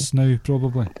Lopez now,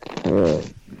 probably.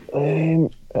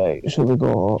 Right, so we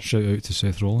got... Shout out to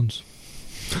Seth Rollins.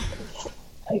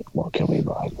 Right, work your way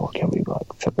back.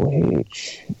 Triple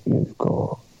H, you've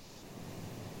got...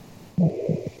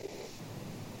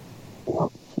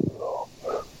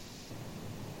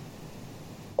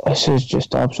 This is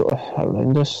just absolutely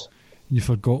horrendous. You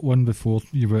forgot one before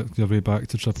you worked your way back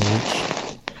to Triple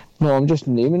H. No, I'm just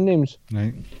naming names.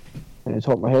 Right. At the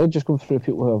top of my head, just going through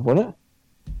people who have won it.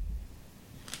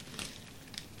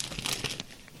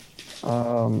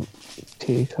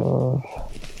 Taker.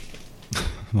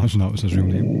 Imagine that was his real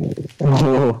name.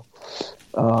 Oh.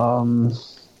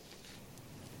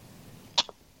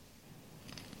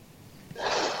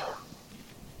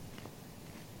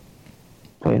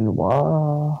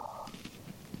 Benoit.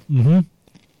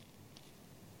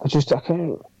 I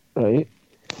can't. Right.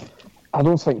 I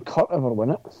don't think Kurt ever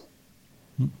won it.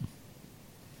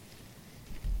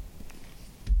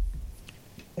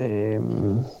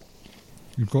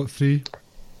 You've got 3.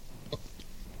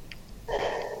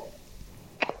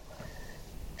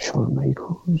 Shawn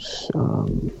Michaels.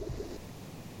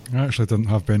 I actually didn't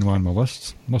have Benoit on my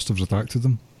list. Must have redacted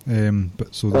them.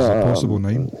 But so there's a possible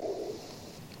 9.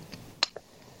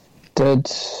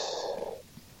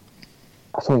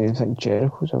 I don't even think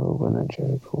Jericho's ever won it.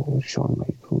 Jericho, Shawn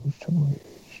Michaels, Triple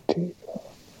H, Taker,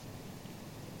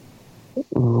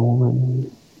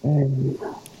 Roman.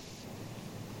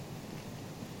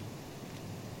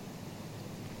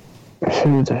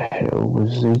 Who the hell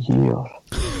was the year?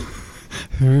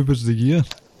 Who was the year?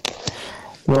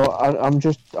 No, I'm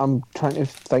trying to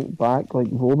think back. Like,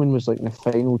 Roman was like in the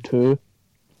final 2,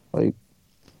 like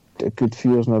a good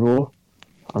few years in a row.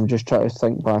 I'm just trying to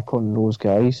think back on those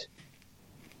guys.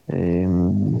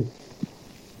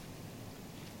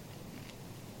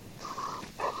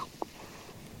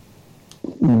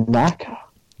 Naka.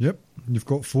 Yep, you've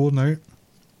got 4 now.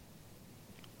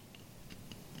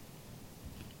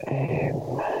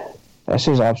 This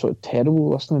is absolutely terrible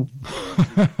listening.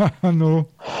 I know.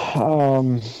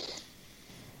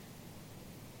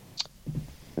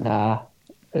 Nah.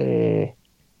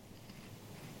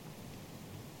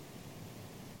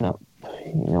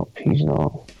 No, he's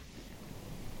not.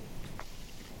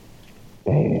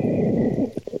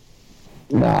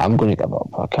 Nah, I'm going to give up.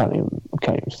 I can't even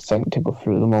think to go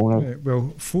through them all now.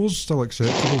 Well, 4's still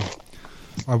acceptable.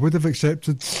 I would have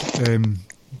accepted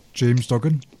James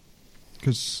Duggan,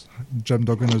 because Jim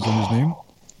Duggan is in his name.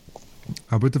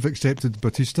 I would have accepted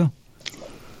Batista.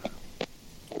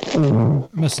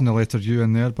 Missing the letter U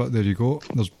in there, but there you go.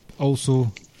 There's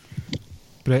also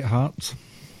Bret Hart,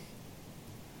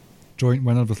 joint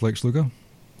winner with Lex Luger.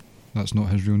 That's not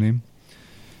his real name.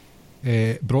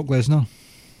 Brock Lesnar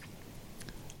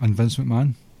and Vince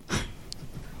McMahon.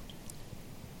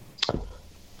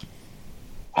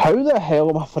 How the hell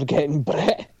am I forgetting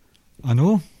Bret? I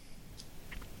know.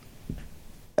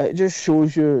 It just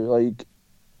shows you, like,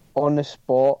 on the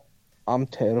spot, I'm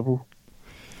terrible.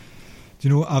 Do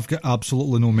you know, I've got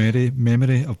absolutely no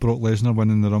memory of Brock Lesnar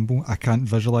winning the Rumble. I can't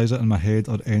visualise it in my head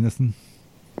or anything.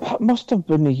 That must have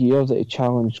been the year that he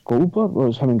challenged Goldberg. Or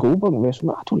was him and Goldberg in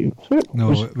WrestleMania? I don't even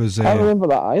know. It was. I don't remember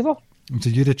that either. It was a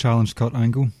year he challenged Kurt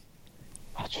Angle.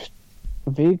 I just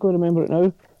vaguely remember it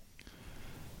now.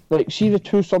 Like, see the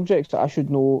two subjects that I should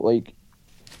know, like,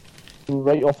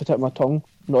 right off the tip of my tongue,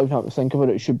 not even have to think about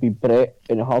it, should be Bret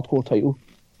and a hardcore title.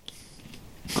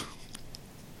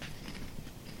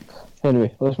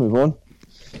 Anyway, let's move on.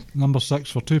 Number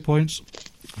 6 for 2 points.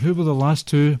 Who were the last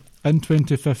two in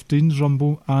 2015's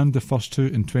Rumble and the first two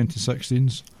in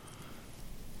 2016's?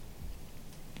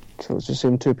 So it's the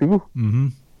same two people? Mm-hmm.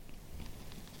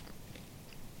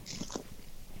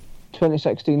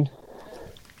 2016.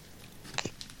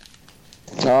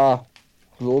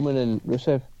 Roman and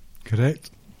Rusev.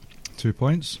 Correct. 2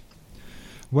 points.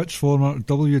 Which former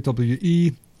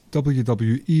WWE,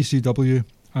 WWECW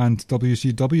and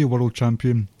WCW World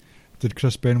Champion did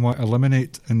Chris Benoit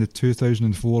eliminate in the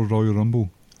 2004 Royal Rumble?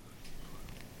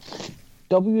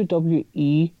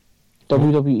 WWE,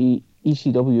 WWE,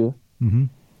 ECW, Mm-hmm.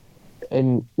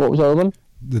 and what was the other one?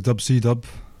 The WCW.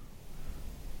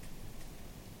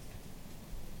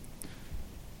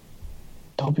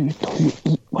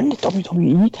 WWE, won the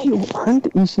WWE title and the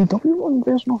ECW one,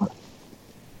 there's not.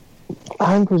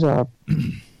 I think it was a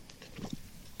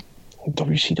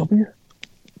WCW.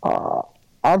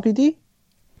 RVD?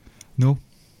 No.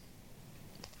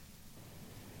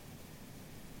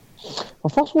 My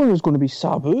first one was going to be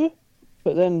Sabu,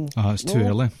 but then... It's too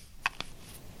early.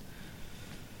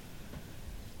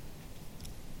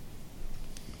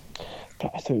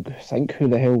 But I think who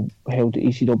the hell held the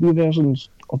ECW versions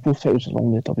of both titles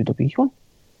along the WWE one?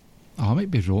 I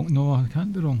might be wrong. No, I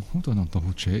can't be wrong. Hold on, I'll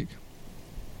double check.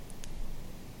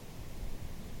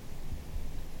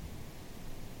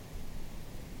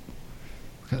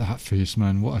 Look at that face,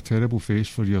 man. What a terrible face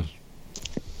for your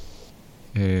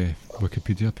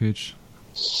Wikipedia page.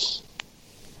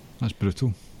 That's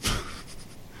brutal.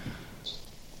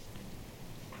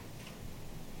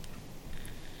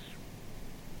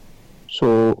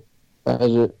 So,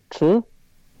 is it true?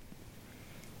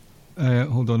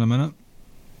 Hold on a minute.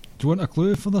 Do you want a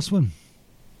clue for this one?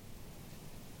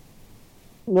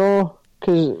 No,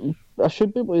 because I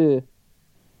should be able to,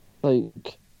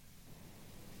 like,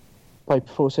 by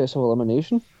process of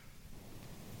elimination.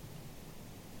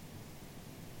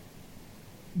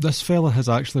 This fella has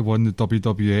actually won the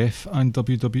WWF and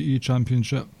WWE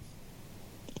Championship.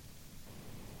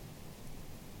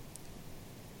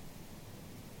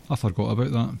 I forgot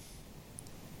about that.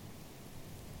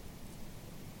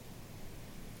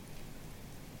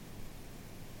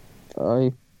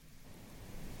 Aye.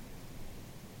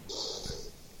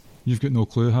 You've got no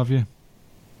clue, have you?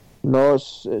 No,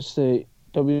 it's the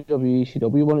WWE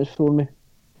ECW one that's thrown me.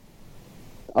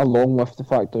 Along with the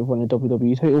fact that I've won the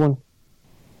WWE title one.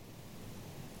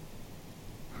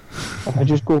 If I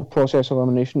just go process of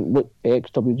elimination, what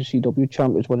ex-WCW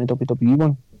champ is winning the WWE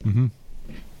one? Mm-hmm.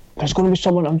 There's going to be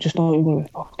someone I'm just not even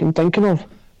fucking thinking of.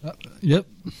 Yep,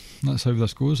 that's how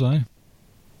this goes, aye.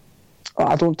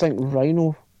 I don't think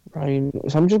Rhino. So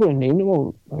I'm just going to name them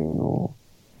all. Rhino.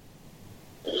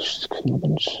 Couldn't have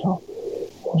been Sam.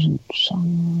 Wasn't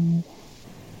Sam.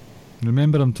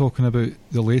 Remember, I'm talking about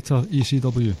the later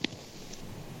ECW.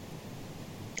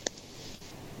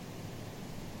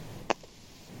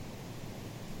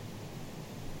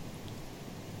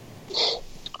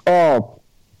 Oh,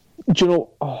 do you know?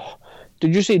 Oh,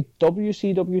 did you say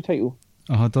WCW title?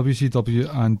 WCW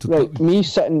and Right, me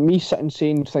sitting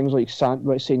saying things like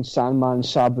saying Sandman,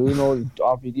 Sabu, and all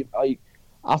RVD.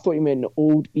 I thought you meant the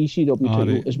old ECW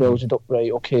title right. as well as the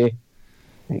right. Okay,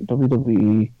 right,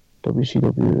 WWE,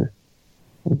 WCW,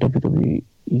 and WWE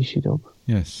ECW.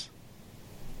 Yes.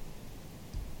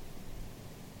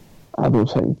 I don't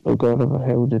think Booker ever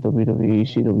held the WWE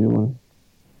ECW one.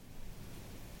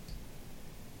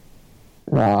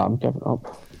 Nah, I'm giving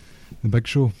up. The Big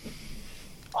Show.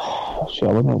 See,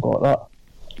 I wouldn't have got that.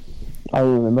 I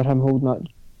don't remember him holding that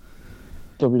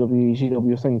WWE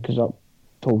ECW thing, because that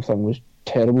whole thing was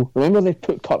terrible. Remember they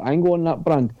put Kurt Angle on that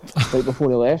brand right before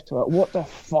he left? Like, what the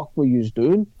fuck were you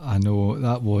doing? I know,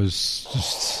 that was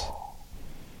just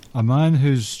a man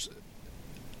who's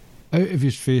out of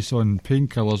his face on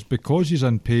painkillers because he's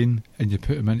in pain, and you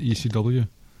put him into ECW.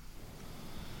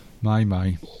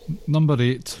 My. Number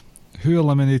 8. Who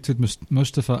eliminated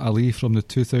Mustafa Ali from the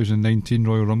 2019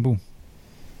 Royal Rumble?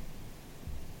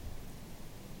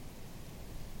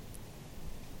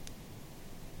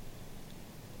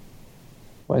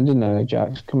 When did Nia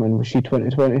Jax come in? Was she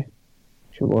 2020?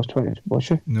 She was 20, was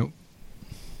she? No.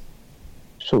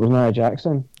 So it was Nia Jax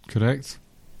then? Correct.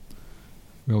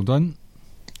 Well done.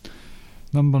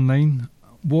 Number 9.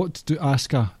 What do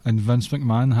Asuka and Vince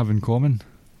McMahon have in common?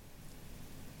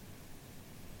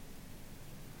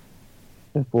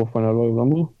 They both won a Royal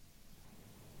Rumble.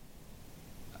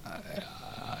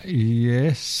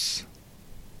 Yes.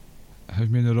 How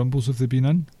many Rumbles have they been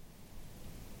in?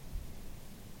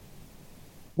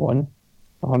 1.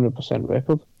 100%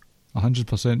 record.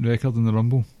 100% record in the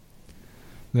Rumble.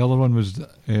 The other one was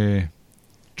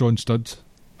John Studd.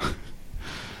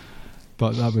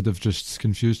 But that would have just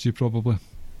confused you probably.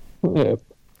 Yeah.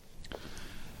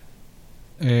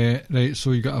 Right,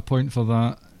 so you got a point for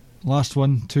that. Last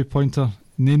one, 2-pointer.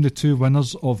 Name the 2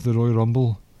 winners of the Royal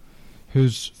Rumble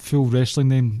whose full wrestling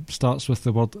name starts with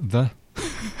the word the.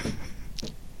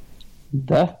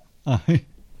 The? Aye.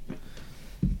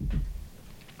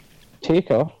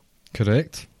 Taker?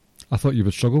 Correct. I thought you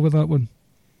would struggle with that one.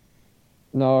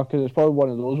 No, because it's probably one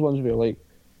of those ones where, like,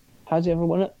 has he ever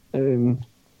won it?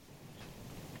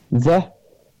 The?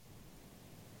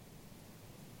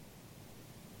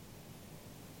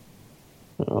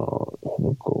 Oh,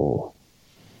 we'll go.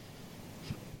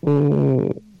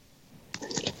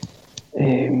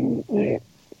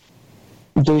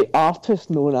 The artist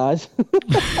known as.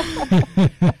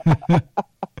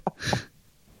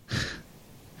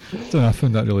 I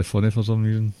found that really funny for some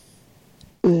reason.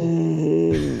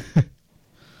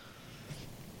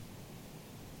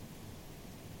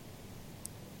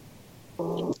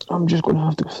 I'm just going to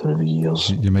have to go through the years.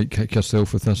 You might kick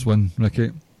yourself with this one,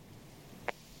 Ricky.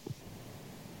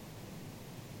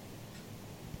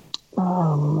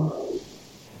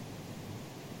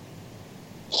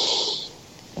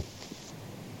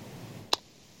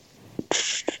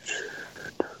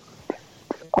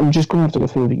 I'm just going to have to go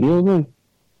through the years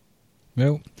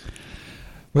now.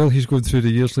 Well, he's going through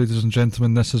the years, ladies and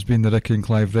gentlemen. This has been the Ricky and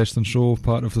Clive Wrestling Show,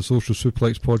 part of the Social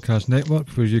Suplex Podcast Network,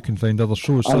 where you can find other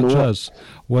shows such as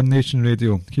One Nation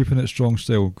Radio, Keeping It Strong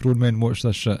Style, Grown Men Watch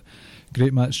This Shit,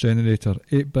 Great Match Generator,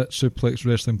 8-Bit Suplex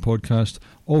Wrestling Podcast,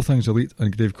 All Things Elite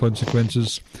and Grave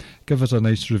Consequences. Give us a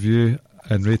nice review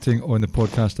and rating on the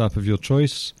podcast app of your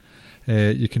choice.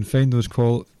 You can find those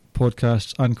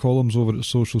podcasts and columns over at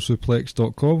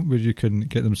socialsuplex.com, where you can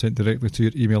get them sent directly to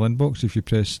your email inbox if you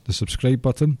press the subscribe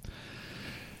button.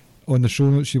 On the show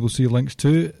notes you will see links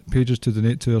to pages to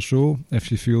donate to our show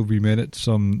if you feel we merit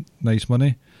some nice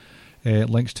money,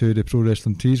 links to the Pro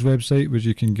Wrestling Tees website, where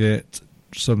you can get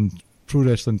some Pro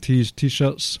Wrestling Tees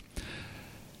t-shirts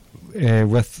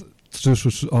with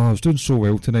I was doing so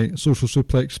well tonight, Social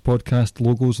Suplex podcast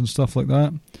logos and stuff like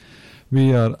that.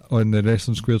 We are on the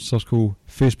Wrestling Squared Circle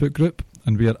Facebook group,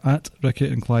 and we are at Ricky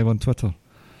and Clive on Twitter.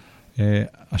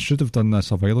 I should have done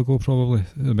this a while ago, probably,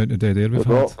 the amount of dead air we've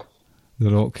had. The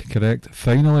Rock, correct.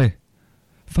 Finally.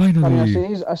 I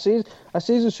mean, I says as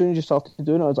soon as you started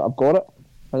doing it, I was like, I've got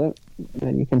it.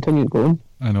 Then you continued going.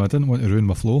 I know, I didn't want to ruin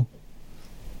my flow.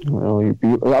 Well,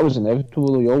 that was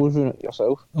inevitable, though. You always ruin it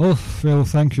yourself. Oh, well,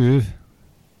 thank you.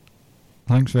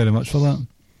 Thanks very much for that.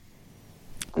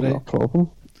 No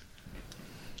problem.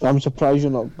 I'm surprised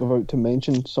you're not about to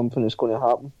mention something that's going to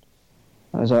happen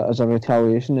as a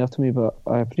retaliation there to me, but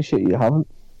I appreciate you haven't.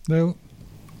 Well,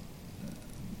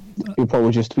 you'll probably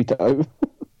just tweet it out.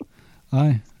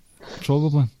 Aye,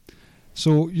 probably.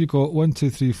 So you got 1,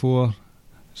 2, 3, 4,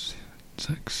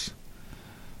 6,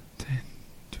 10,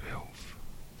 12,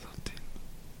 13,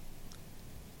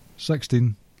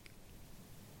 16.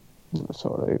 That's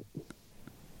alright.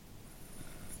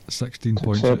 16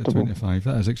 points out of 25.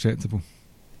 That is acceptable.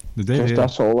 The dead air,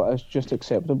 that's all it is, just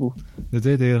acceptable. The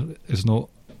dead air is not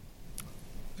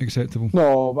acceptable.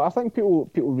 No, but I think people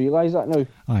realise that now.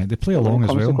 Aye, they play along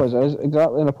as well. Is,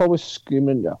 exactly, and they're probably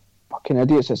screaming, "Yeah, fucking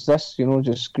idiots, it's this,"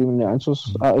 just screaming the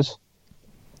answers at us.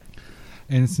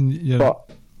 Anything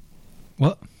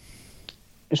what?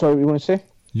 Sorry, what you want to say?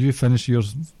 You finish your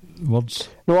words.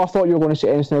 No, I thought you were going to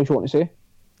say anything else you want to say.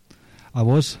 I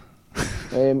was.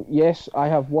 Yes, I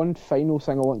have one final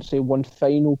thing I want to say, one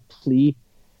final plea.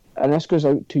 And this goes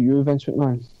out to you, Vince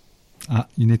McMahon.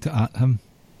 You need to at him.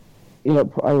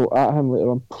 Yep, I will at him later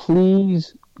on.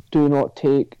 Please do not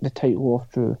take the title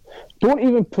off Drew. Don't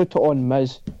even put it on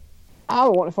Miz. I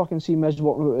don't want to fucking see Miz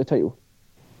walking out with the title.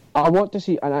 I want to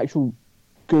see an actual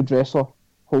good wrestler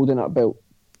holding that belt.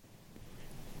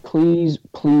 Please,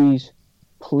 please,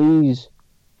 please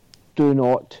do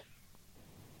not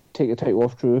take the title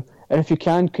off Drew. And if you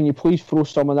can you please throw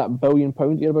some of that £1 billion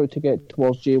you're about to get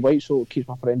towards Jay White so it keeps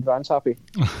my friend Rance happy.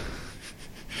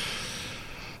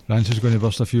 Rance is going to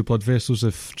burst a few blood vessels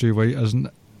if Jay White isn't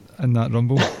in that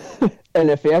Rumble. And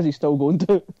if he is, he's still going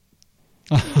to.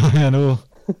 I know.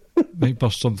 Might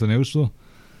burst something else though.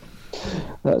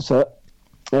 That's it.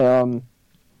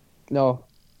 No,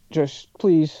 just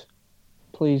please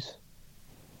keep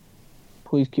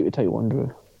the title on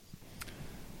Drew.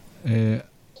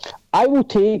 I will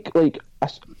take like a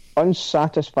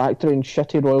unsatisfactory and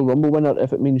shitty Royal Rumble winner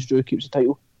if it means Drew keeps the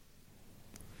title.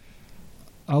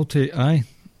 I'll take aye.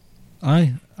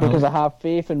 Because I have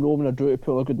faith in Roman or Drew to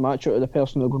pull a good match out of the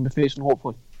person they're going to be facing,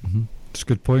 hopefully. Mm-hmm. That's a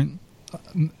good point.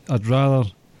 I'd rather...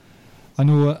 I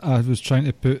know I was trying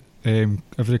to put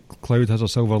every cloud has a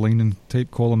silver lining type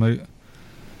column out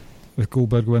with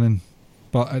Goldberg winning,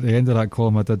 but at the end of that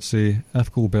column I did say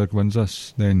if Goldberg wins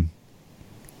this, then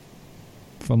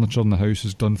furniture in the house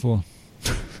is done for.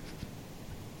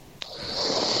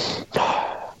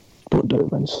 Don't do it,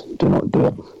 Vince. Do not do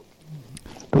it.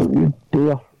 Don't you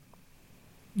dare.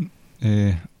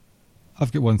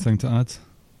 I've got one thing to add.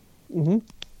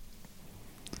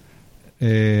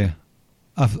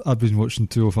 I've been watching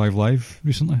 205 Live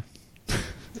recently.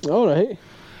 Alright.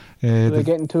 They're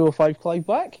getting 205 Live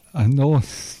back? No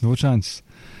chance.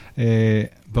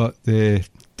 But the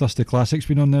Dusty Classic's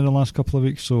been on there the last couple of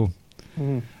weeks, so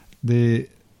the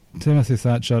Timothy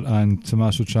Thatcher and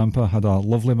Tommaso Ciampa had a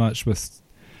lovely match with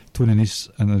Tony Nese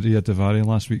and Rhea Daivari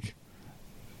last week.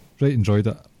 Right, enjoyed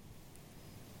it.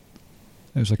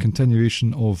 It was a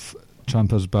continuation of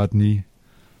Ciampa's bad knee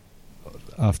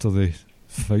after the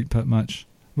fight pit match,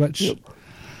 which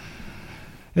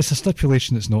it's a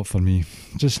stipulation that's not for me.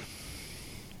 Just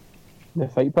the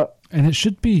fight pit, and it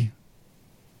should be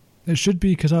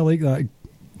because I like that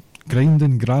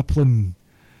grinding, grappling,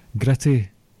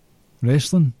 gritty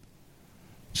wrestling.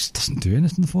 It just doesn't do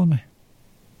anything for me.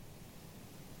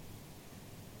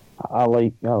 I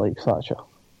like Thatcher.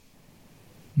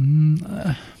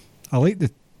 I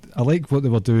like what they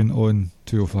were doing on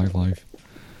 205 Live.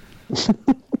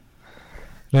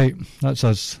 Right, that's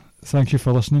us. Thank you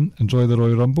for listening. Enjoy the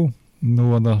Royal Rumble.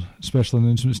 No other special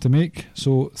announcements to make.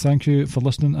 So thank you for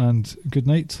listening and good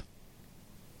night.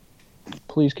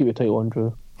 Please keep your title on,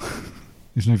 Drew.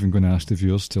 He's not even going to ask the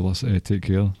viewers to take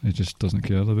care. He just doesn't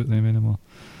care about them anymore.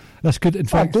 That's good. In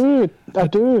fact, I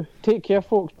do. Take care,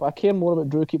 folks. But I care more about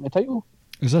Drew keeping the title.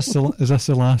 Is this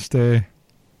the last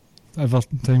ever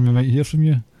time we might hear from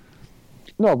you?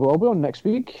 No, but I'll be on next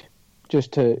week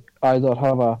just to either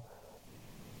have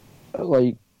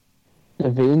the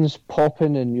veins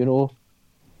popping and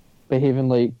behaving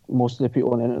like most of the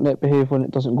people on the internet behave when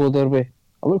it doesn't go their way.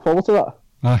 I look forward to that.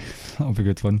 Aye, that'll be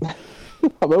good fun.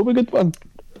 That will be good fun.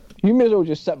 You may as well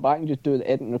just sit back and just do the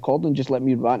edit and record and just let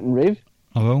me rant and rave.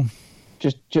 I will.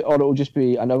 Or it'll just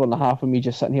be an hour and a half of me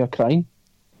just sitting here crying.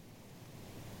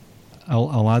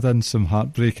 I'll add in some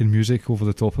heartbreaking music over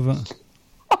the top of it.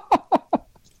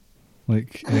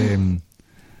 Like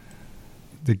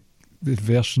the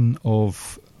version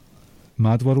of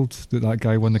Mad World that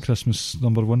guy won the Christmas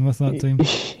 #1 with that time.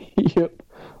 Yep.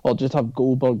 Or just have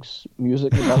Goldberg's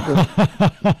music in the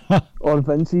background. Or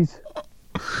Vince's.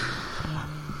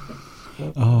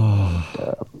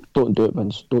 Oh. Don't do it,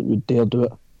 Vince. Don't you dare do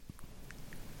it.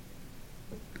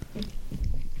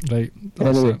 Right.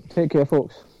 Anyway, take care,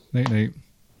 folks. Night.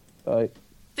 Bye.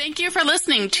 Thank you for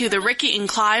listening to the Ricky and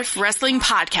Clive Wrestling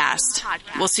Podcast.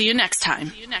 We'll see you next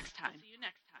time.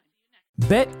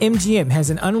 BetMGM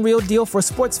has an unreal deal for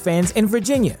sports fans in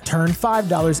Virginia. Turn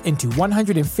 $5 into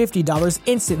 $150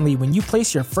 instantly when you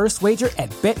place your first wager at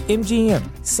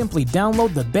BetMGM. Simply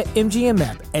download the BetMGM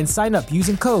app and sign up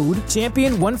using code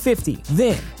Champion150.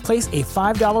 Then, place a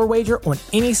 $5 wager on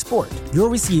any sport. You'll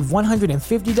receive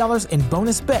 $150 in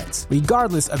bonus bets,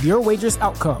 regardless of your wager's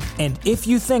outcome. And if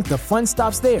you think the fun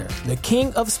stops there, the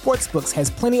King of Sportsbooks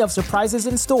has plenty of surprises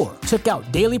in store. Check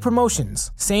out daily promotions,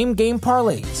 same-game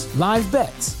parlays, live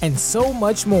bets, and so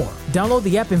much more. Download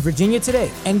the app in Virginia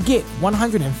today and get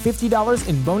 $150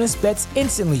 in bonus bets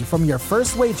instantly from your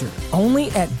first wager. Only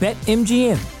at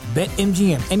BetMGM.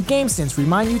 BetMGM and GameSense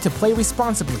remind you to play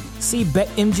responsibly. See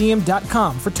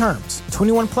BetMGM.com for terms.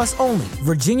 21 plus only.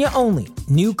 Virginia only.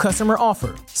 New customer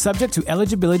offer. Subject to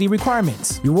eligibility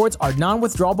requirements. Rewards are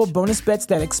non-withdrawable bonus bets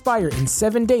that expire in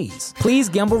 7 days. Please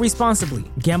gamble responsibly.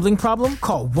 Gambling problem?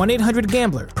 Call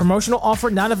 1-800-GAMBLER. Promotional offer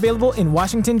not available in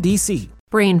Washington, D.C.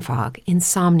 Brain fog,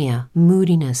 insomnia,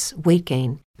 moodiness, weight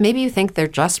gain. Maybe you think they're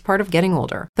just part of getting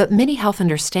older, but MIDI Health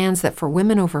understands that for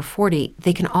women over 40,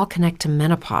 they can all connect to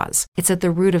menopause. It's at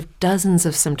the root of dozens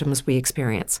of symptoms we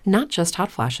experience, not just hot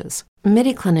flashes.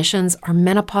 MIDI clinicians are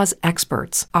menopause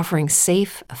experts, offering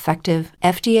safe, effective,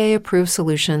 FDA-approved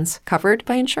solutions covered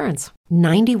by insurance.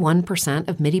 91%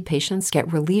 of MIDI patients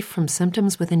get relief from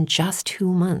symptoms within just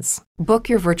 2 months. Book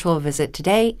your virtual visit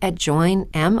today at joinmidi.com.